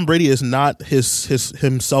if Tom Brady is not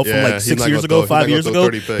himself from like 6 years ago, 5 years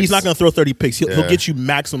ago, he's not going to throw 30 picks. He'll get you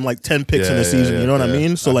maximum like 10 picks in a season. You know what I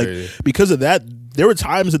mean? So like because of that, there were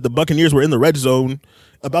times that the Buccaneers were in the red zone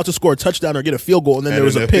about to score a touchdown or get a field goal, and then there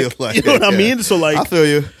was a pick. Like, you know what I mean? So like, I feel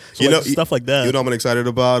you. So like stuff like that. You know, I'm excited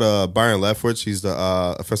about Byron Leftwich. He's the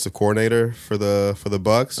offensive coordinator for the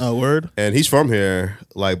Bucs. Oh, word! And he's from here.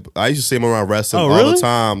 Like I used to see him around wrestling all the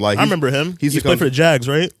time. Like I remember him. He's played for the Jags,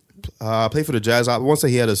 right? Played for the Jazz. I won't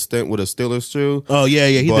say he had a stint with the Steelers too. Oh yeah,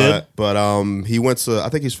 he did. But he went to. I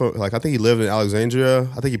think he's from. Like I think he lived in Alexandria.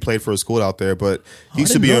 I think he played for a school out there. But he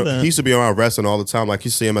used to be around wrestling all the time. Like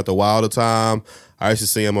you see him at the Wild all the time. I used to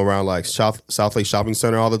see him around like South Lake Shopping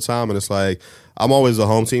Center all the time, and it's like I'm always a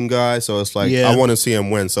home team guy, so it's like I want to see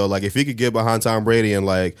him win. So like if he could get behind Tom Brady and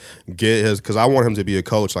like get his, because I want him to be a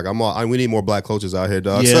coach. Like we need more black coaches out here,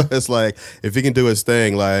 dog. So it's like if he can do his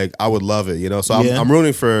thing, like I would love it, you know. So I'm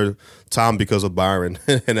rooting for Tom because of Byron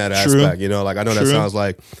in that aspect, you know. Like I know that sounds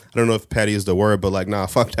like I don't know if petty is the word, but like nah,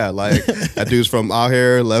 fuck that. Like that dude's from out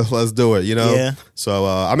here. Let's do it, you know. Yeah. So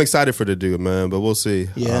I'm excited for the dude, man. But we'll see.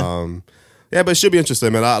 Yeah. Yeah, but it should be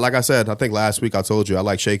interesting, man. Like I said, I think last week I told you I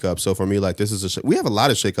like shakeups. So for me, like this is we have a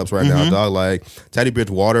lot of shakeups right now, dog. Like Teddy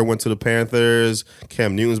Bridgewater went to the Panthers.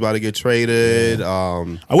 Cam Newton's about to get traded.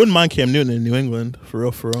 Yeah. I wouldn't mind Cam Newton in New England, for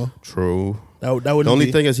real. True. That would. The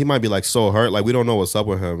only thing is he might be like so hurt. Like we don't know what's up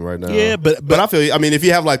with him right now. Yeah, but I feel you. I mean, if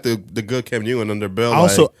you have like the good Cam Newton under Bill, I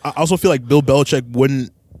also feel like Bill Belichick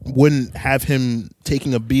wouldn't have him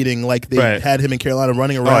taking a beating like they had him in Carolina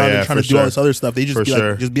running around and trying to do all this other stuff. They just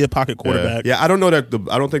just be a pocket quarterback. Yeah, I don't know that.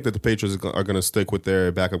 I don't think that the Patriots are going to stick with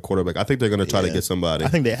their backup quarterback. I think they're going to try to get somebody. I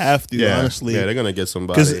think they have to. Honestly, they're going to get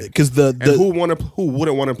somebody because who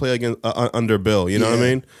wouldn't want to play against under Bill? You know what I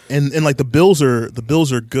mean? And like the Bills are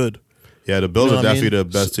good. Yeah, the Bills are definitely the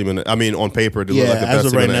best team. On paper, they look like the best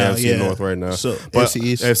team in the NFC North right now. So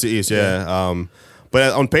NFC East,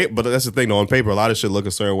 But on paper, but that's the thing though. On paper, a lot of shit look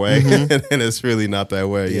a certain way, and it's really not that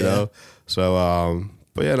way, you know. So,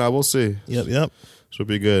 but yeah, we'll see. Yep. Should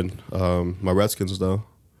be good. My Redskins though.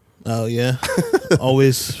 Oh yeah,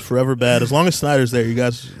 always forever bad. As long as Snyder's there, you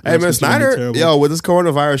guys. Hey man, Snyder, with this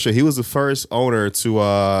coronavirus shit, he was the first owner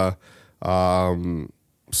to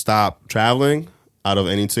stop traveling out of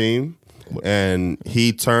any team. And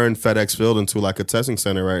he turned FedEx Field into like a testing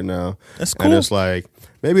center right now. That's cool. And it's like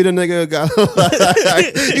maybe the nigga got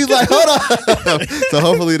he's like, hold on. So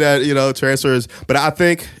hopefully that, transfers. But I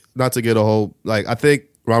think not to get a whole I think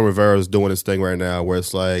Ron Rivera is doing his thing right now where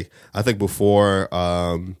it's like I think before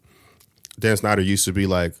Dan Snyder used to be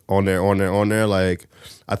like on there. Like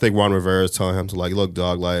I think Ron Rivera is telling him to like, look,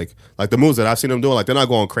 dog, like the moves that I've seen him doing, like they're not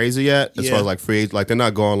going crazy yet as far as like free, like they're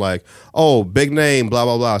not going like, oh, big name, blah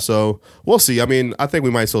blah blah. So we'll see. I mean, I think we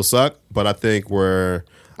might still suck, but I think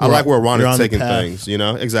I like where Ron is taking things. You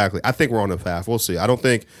know, exactly. I think we're on the path. We'll see. I don't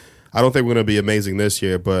think we're going to be amazing this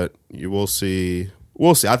year, but we'll see.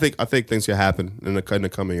 We'll see. I think things could happen in the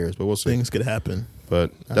coming years, but we'll see. Things could happen.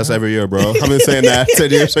 But that's every year, bro. I've been saying that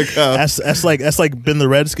 10 years ago. That's like been the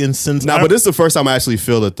Redskins since. But this is the first time I actually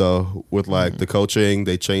feel it though. With like the coaching,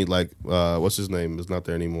 they changed. Like what's his name is not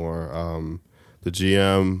there anymore. The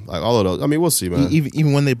GM, like all of those. I mean, we'll see, man.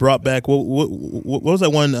 Even when they brought back what was that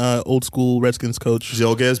one old school Redskins coach?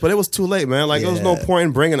 Joe Gibbs, but it was too late, man. Like there was no point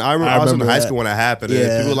in bringing. I remember I was in high school when it happened,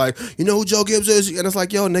 and people were like, you know who Joe Gibbs is, and it's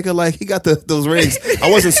like, yo, nigga, like he got those rings. I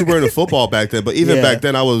wasn't super into football back then, but even back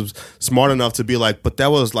then, I was smart enough to be like, but that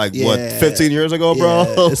was like what 15 years ago, bro.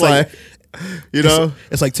 It's like you know,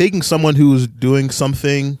 it's like taking someone who's doing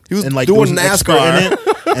something and like doing NASCAR in it,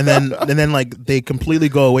 and then like they completely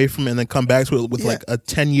go away from it and then come back to it with like a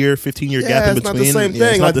 10-year, 15-year gap in between. It's not the same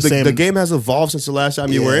thing. Like the game has evolved since the last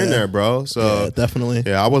time you were in there, bro. So definitely.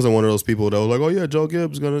 Yeah, I wasn't one of those people that was like, oh yeah, Joe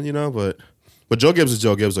Gibbs gonna, you know, but Joe Gibbs is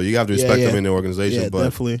Joe Gibbs though. You have to respect him in the organization. Yeah, but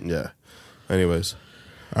definitely. Yeah. Anyways.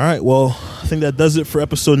 All right, well, I think that does it for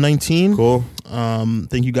episode 19. Cool.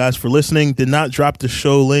 Thank you guys for listening. Did not drop the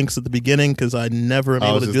show links at the beginning because I never am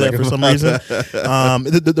able to do that for some reason.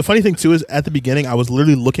 The funny thing, too, is at the beginning, I was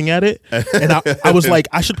literally looking at it, and I was like,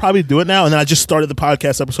 I should probably do it now, and then I just started the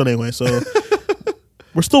podcast episode anyway, so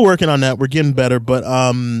we're still working on that. We're getting better, but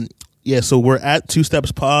yeah, so we're at 2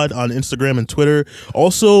 Steps Pod on Instagram and Twitter.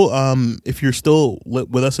 Also, if you're still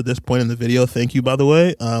with us at this point in the video, thank you, by the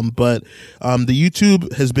way. But the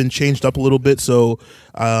YouTube has been changed up a little bit. So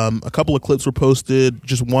a couple of clips were posted,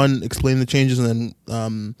 just one explaining the changes, and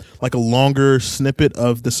then like a longer snippet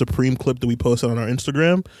of the Supreme clip that we posted on our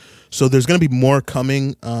Instagram. So there's going to be more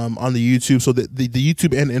coming on the YouTube. So the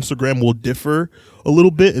YouTube and Instagram will differ a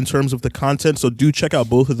little bit in terms of the content. So do check out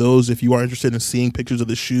both of those if you are interested in seeing pictures of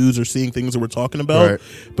the shoes or seeing things that we're talking about. Right.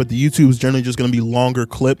 But the YouTube is generally just going to be longer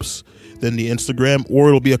clips than the Instagram, or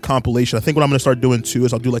it'll be a compilation. I think what I'm going to start doing too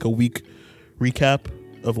is I'll do like a week recap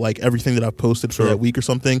of like everything that I've posted for that week or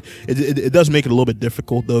something. It does make it a little bit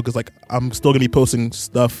difficult though, because like I'm still going to be posting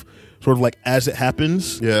stuff sort of like as it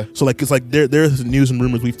happens. Yeah. So like it's like there's news and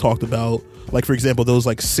rumors we've talked about. Like for example, those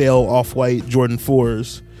like sale Off-White Jordan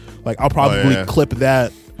 4s. Like I'll probably clip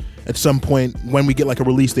that at some point when we get like a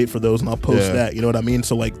release date for those, and I'll post that. You know what I mean?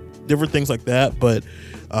 So like different things like that. But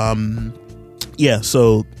yeah.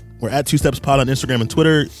 So we're at 2 Steps Pod on Instagram and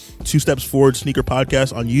Twitter. 2 Steps Forward Sneaker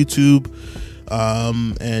Podcast on YouTube.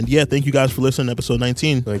 And yeah, thank you guys for listening to episode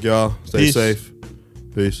 19. Thank y'all. Stay safe.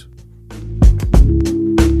 Peace.